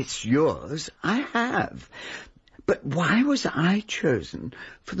bottom. Then it's yours I have. But why was I chosen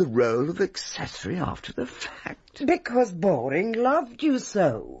for the role of accessory after the fact? Because Boring loved you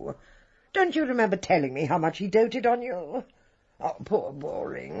so. Don't you remember telling me how much he doted on you? Oh, poor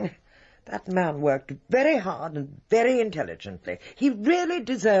Boring. That man worked very hard and very intelligently. He really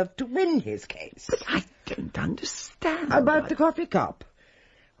deserved to win his case. But I don't understand. About the coffee cup?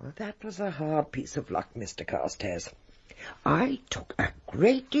 Well, that was a hard piece of luck, Mr. Carstairs. I took a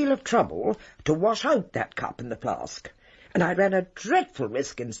great deal of trouble to wash out that cup in the flask, and I ran a dreadful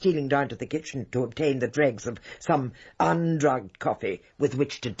risk in stealing down to the kitchen to obtain the dregs of some undrugged coffee with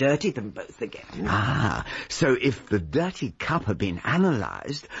which to dirty them both again. Ah, so if the dirty cup had been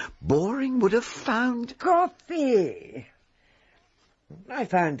analysed, Boring would have found... Coffee! I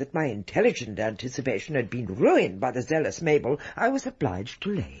found that my intelligent anticipation had been ruined by the zealous Mabel. I was obliged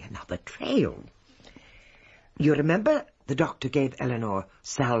to lay another trail. You remember the doctor gave Eleanor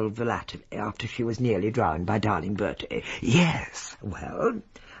sal volatile after she was nearly drowned by darling Bertie? Yes. Well,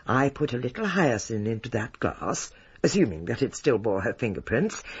 I put a little hyacinth into that glass, assuming that it still bore her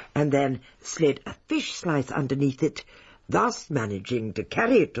fingerprints, and then slid a fish slice underneath it, thus managing to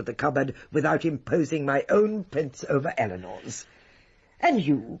carry it to the cupboard without imposing my own prints over Eleanor's. And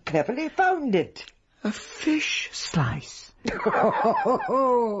you cleverly found it. A fish slice?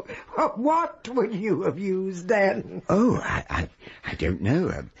 What would you have used then? Oh, I don't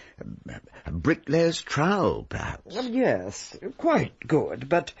know. A bricklayer's trowel, perhaps. Yes, quite good,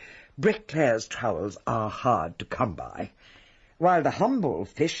 but bricklayers' trowels are hard to come by, while the humble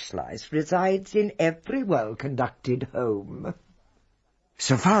fish slice resides in every well-conducted home.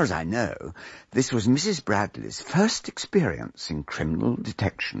 So far as I know, this was Mrs. Bradley's first experience in criminal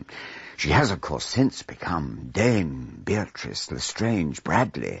detection. She has, of course, since become Dame Beatrice Lestrange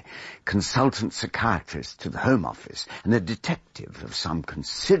Bradley, consultant psychiatrist to the Home Office and a detective of some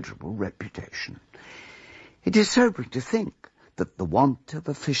considerable reputation. It is sobering to think that the want of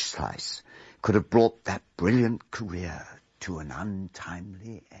a fish slice could have brought that brilliant career to an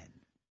untimely end.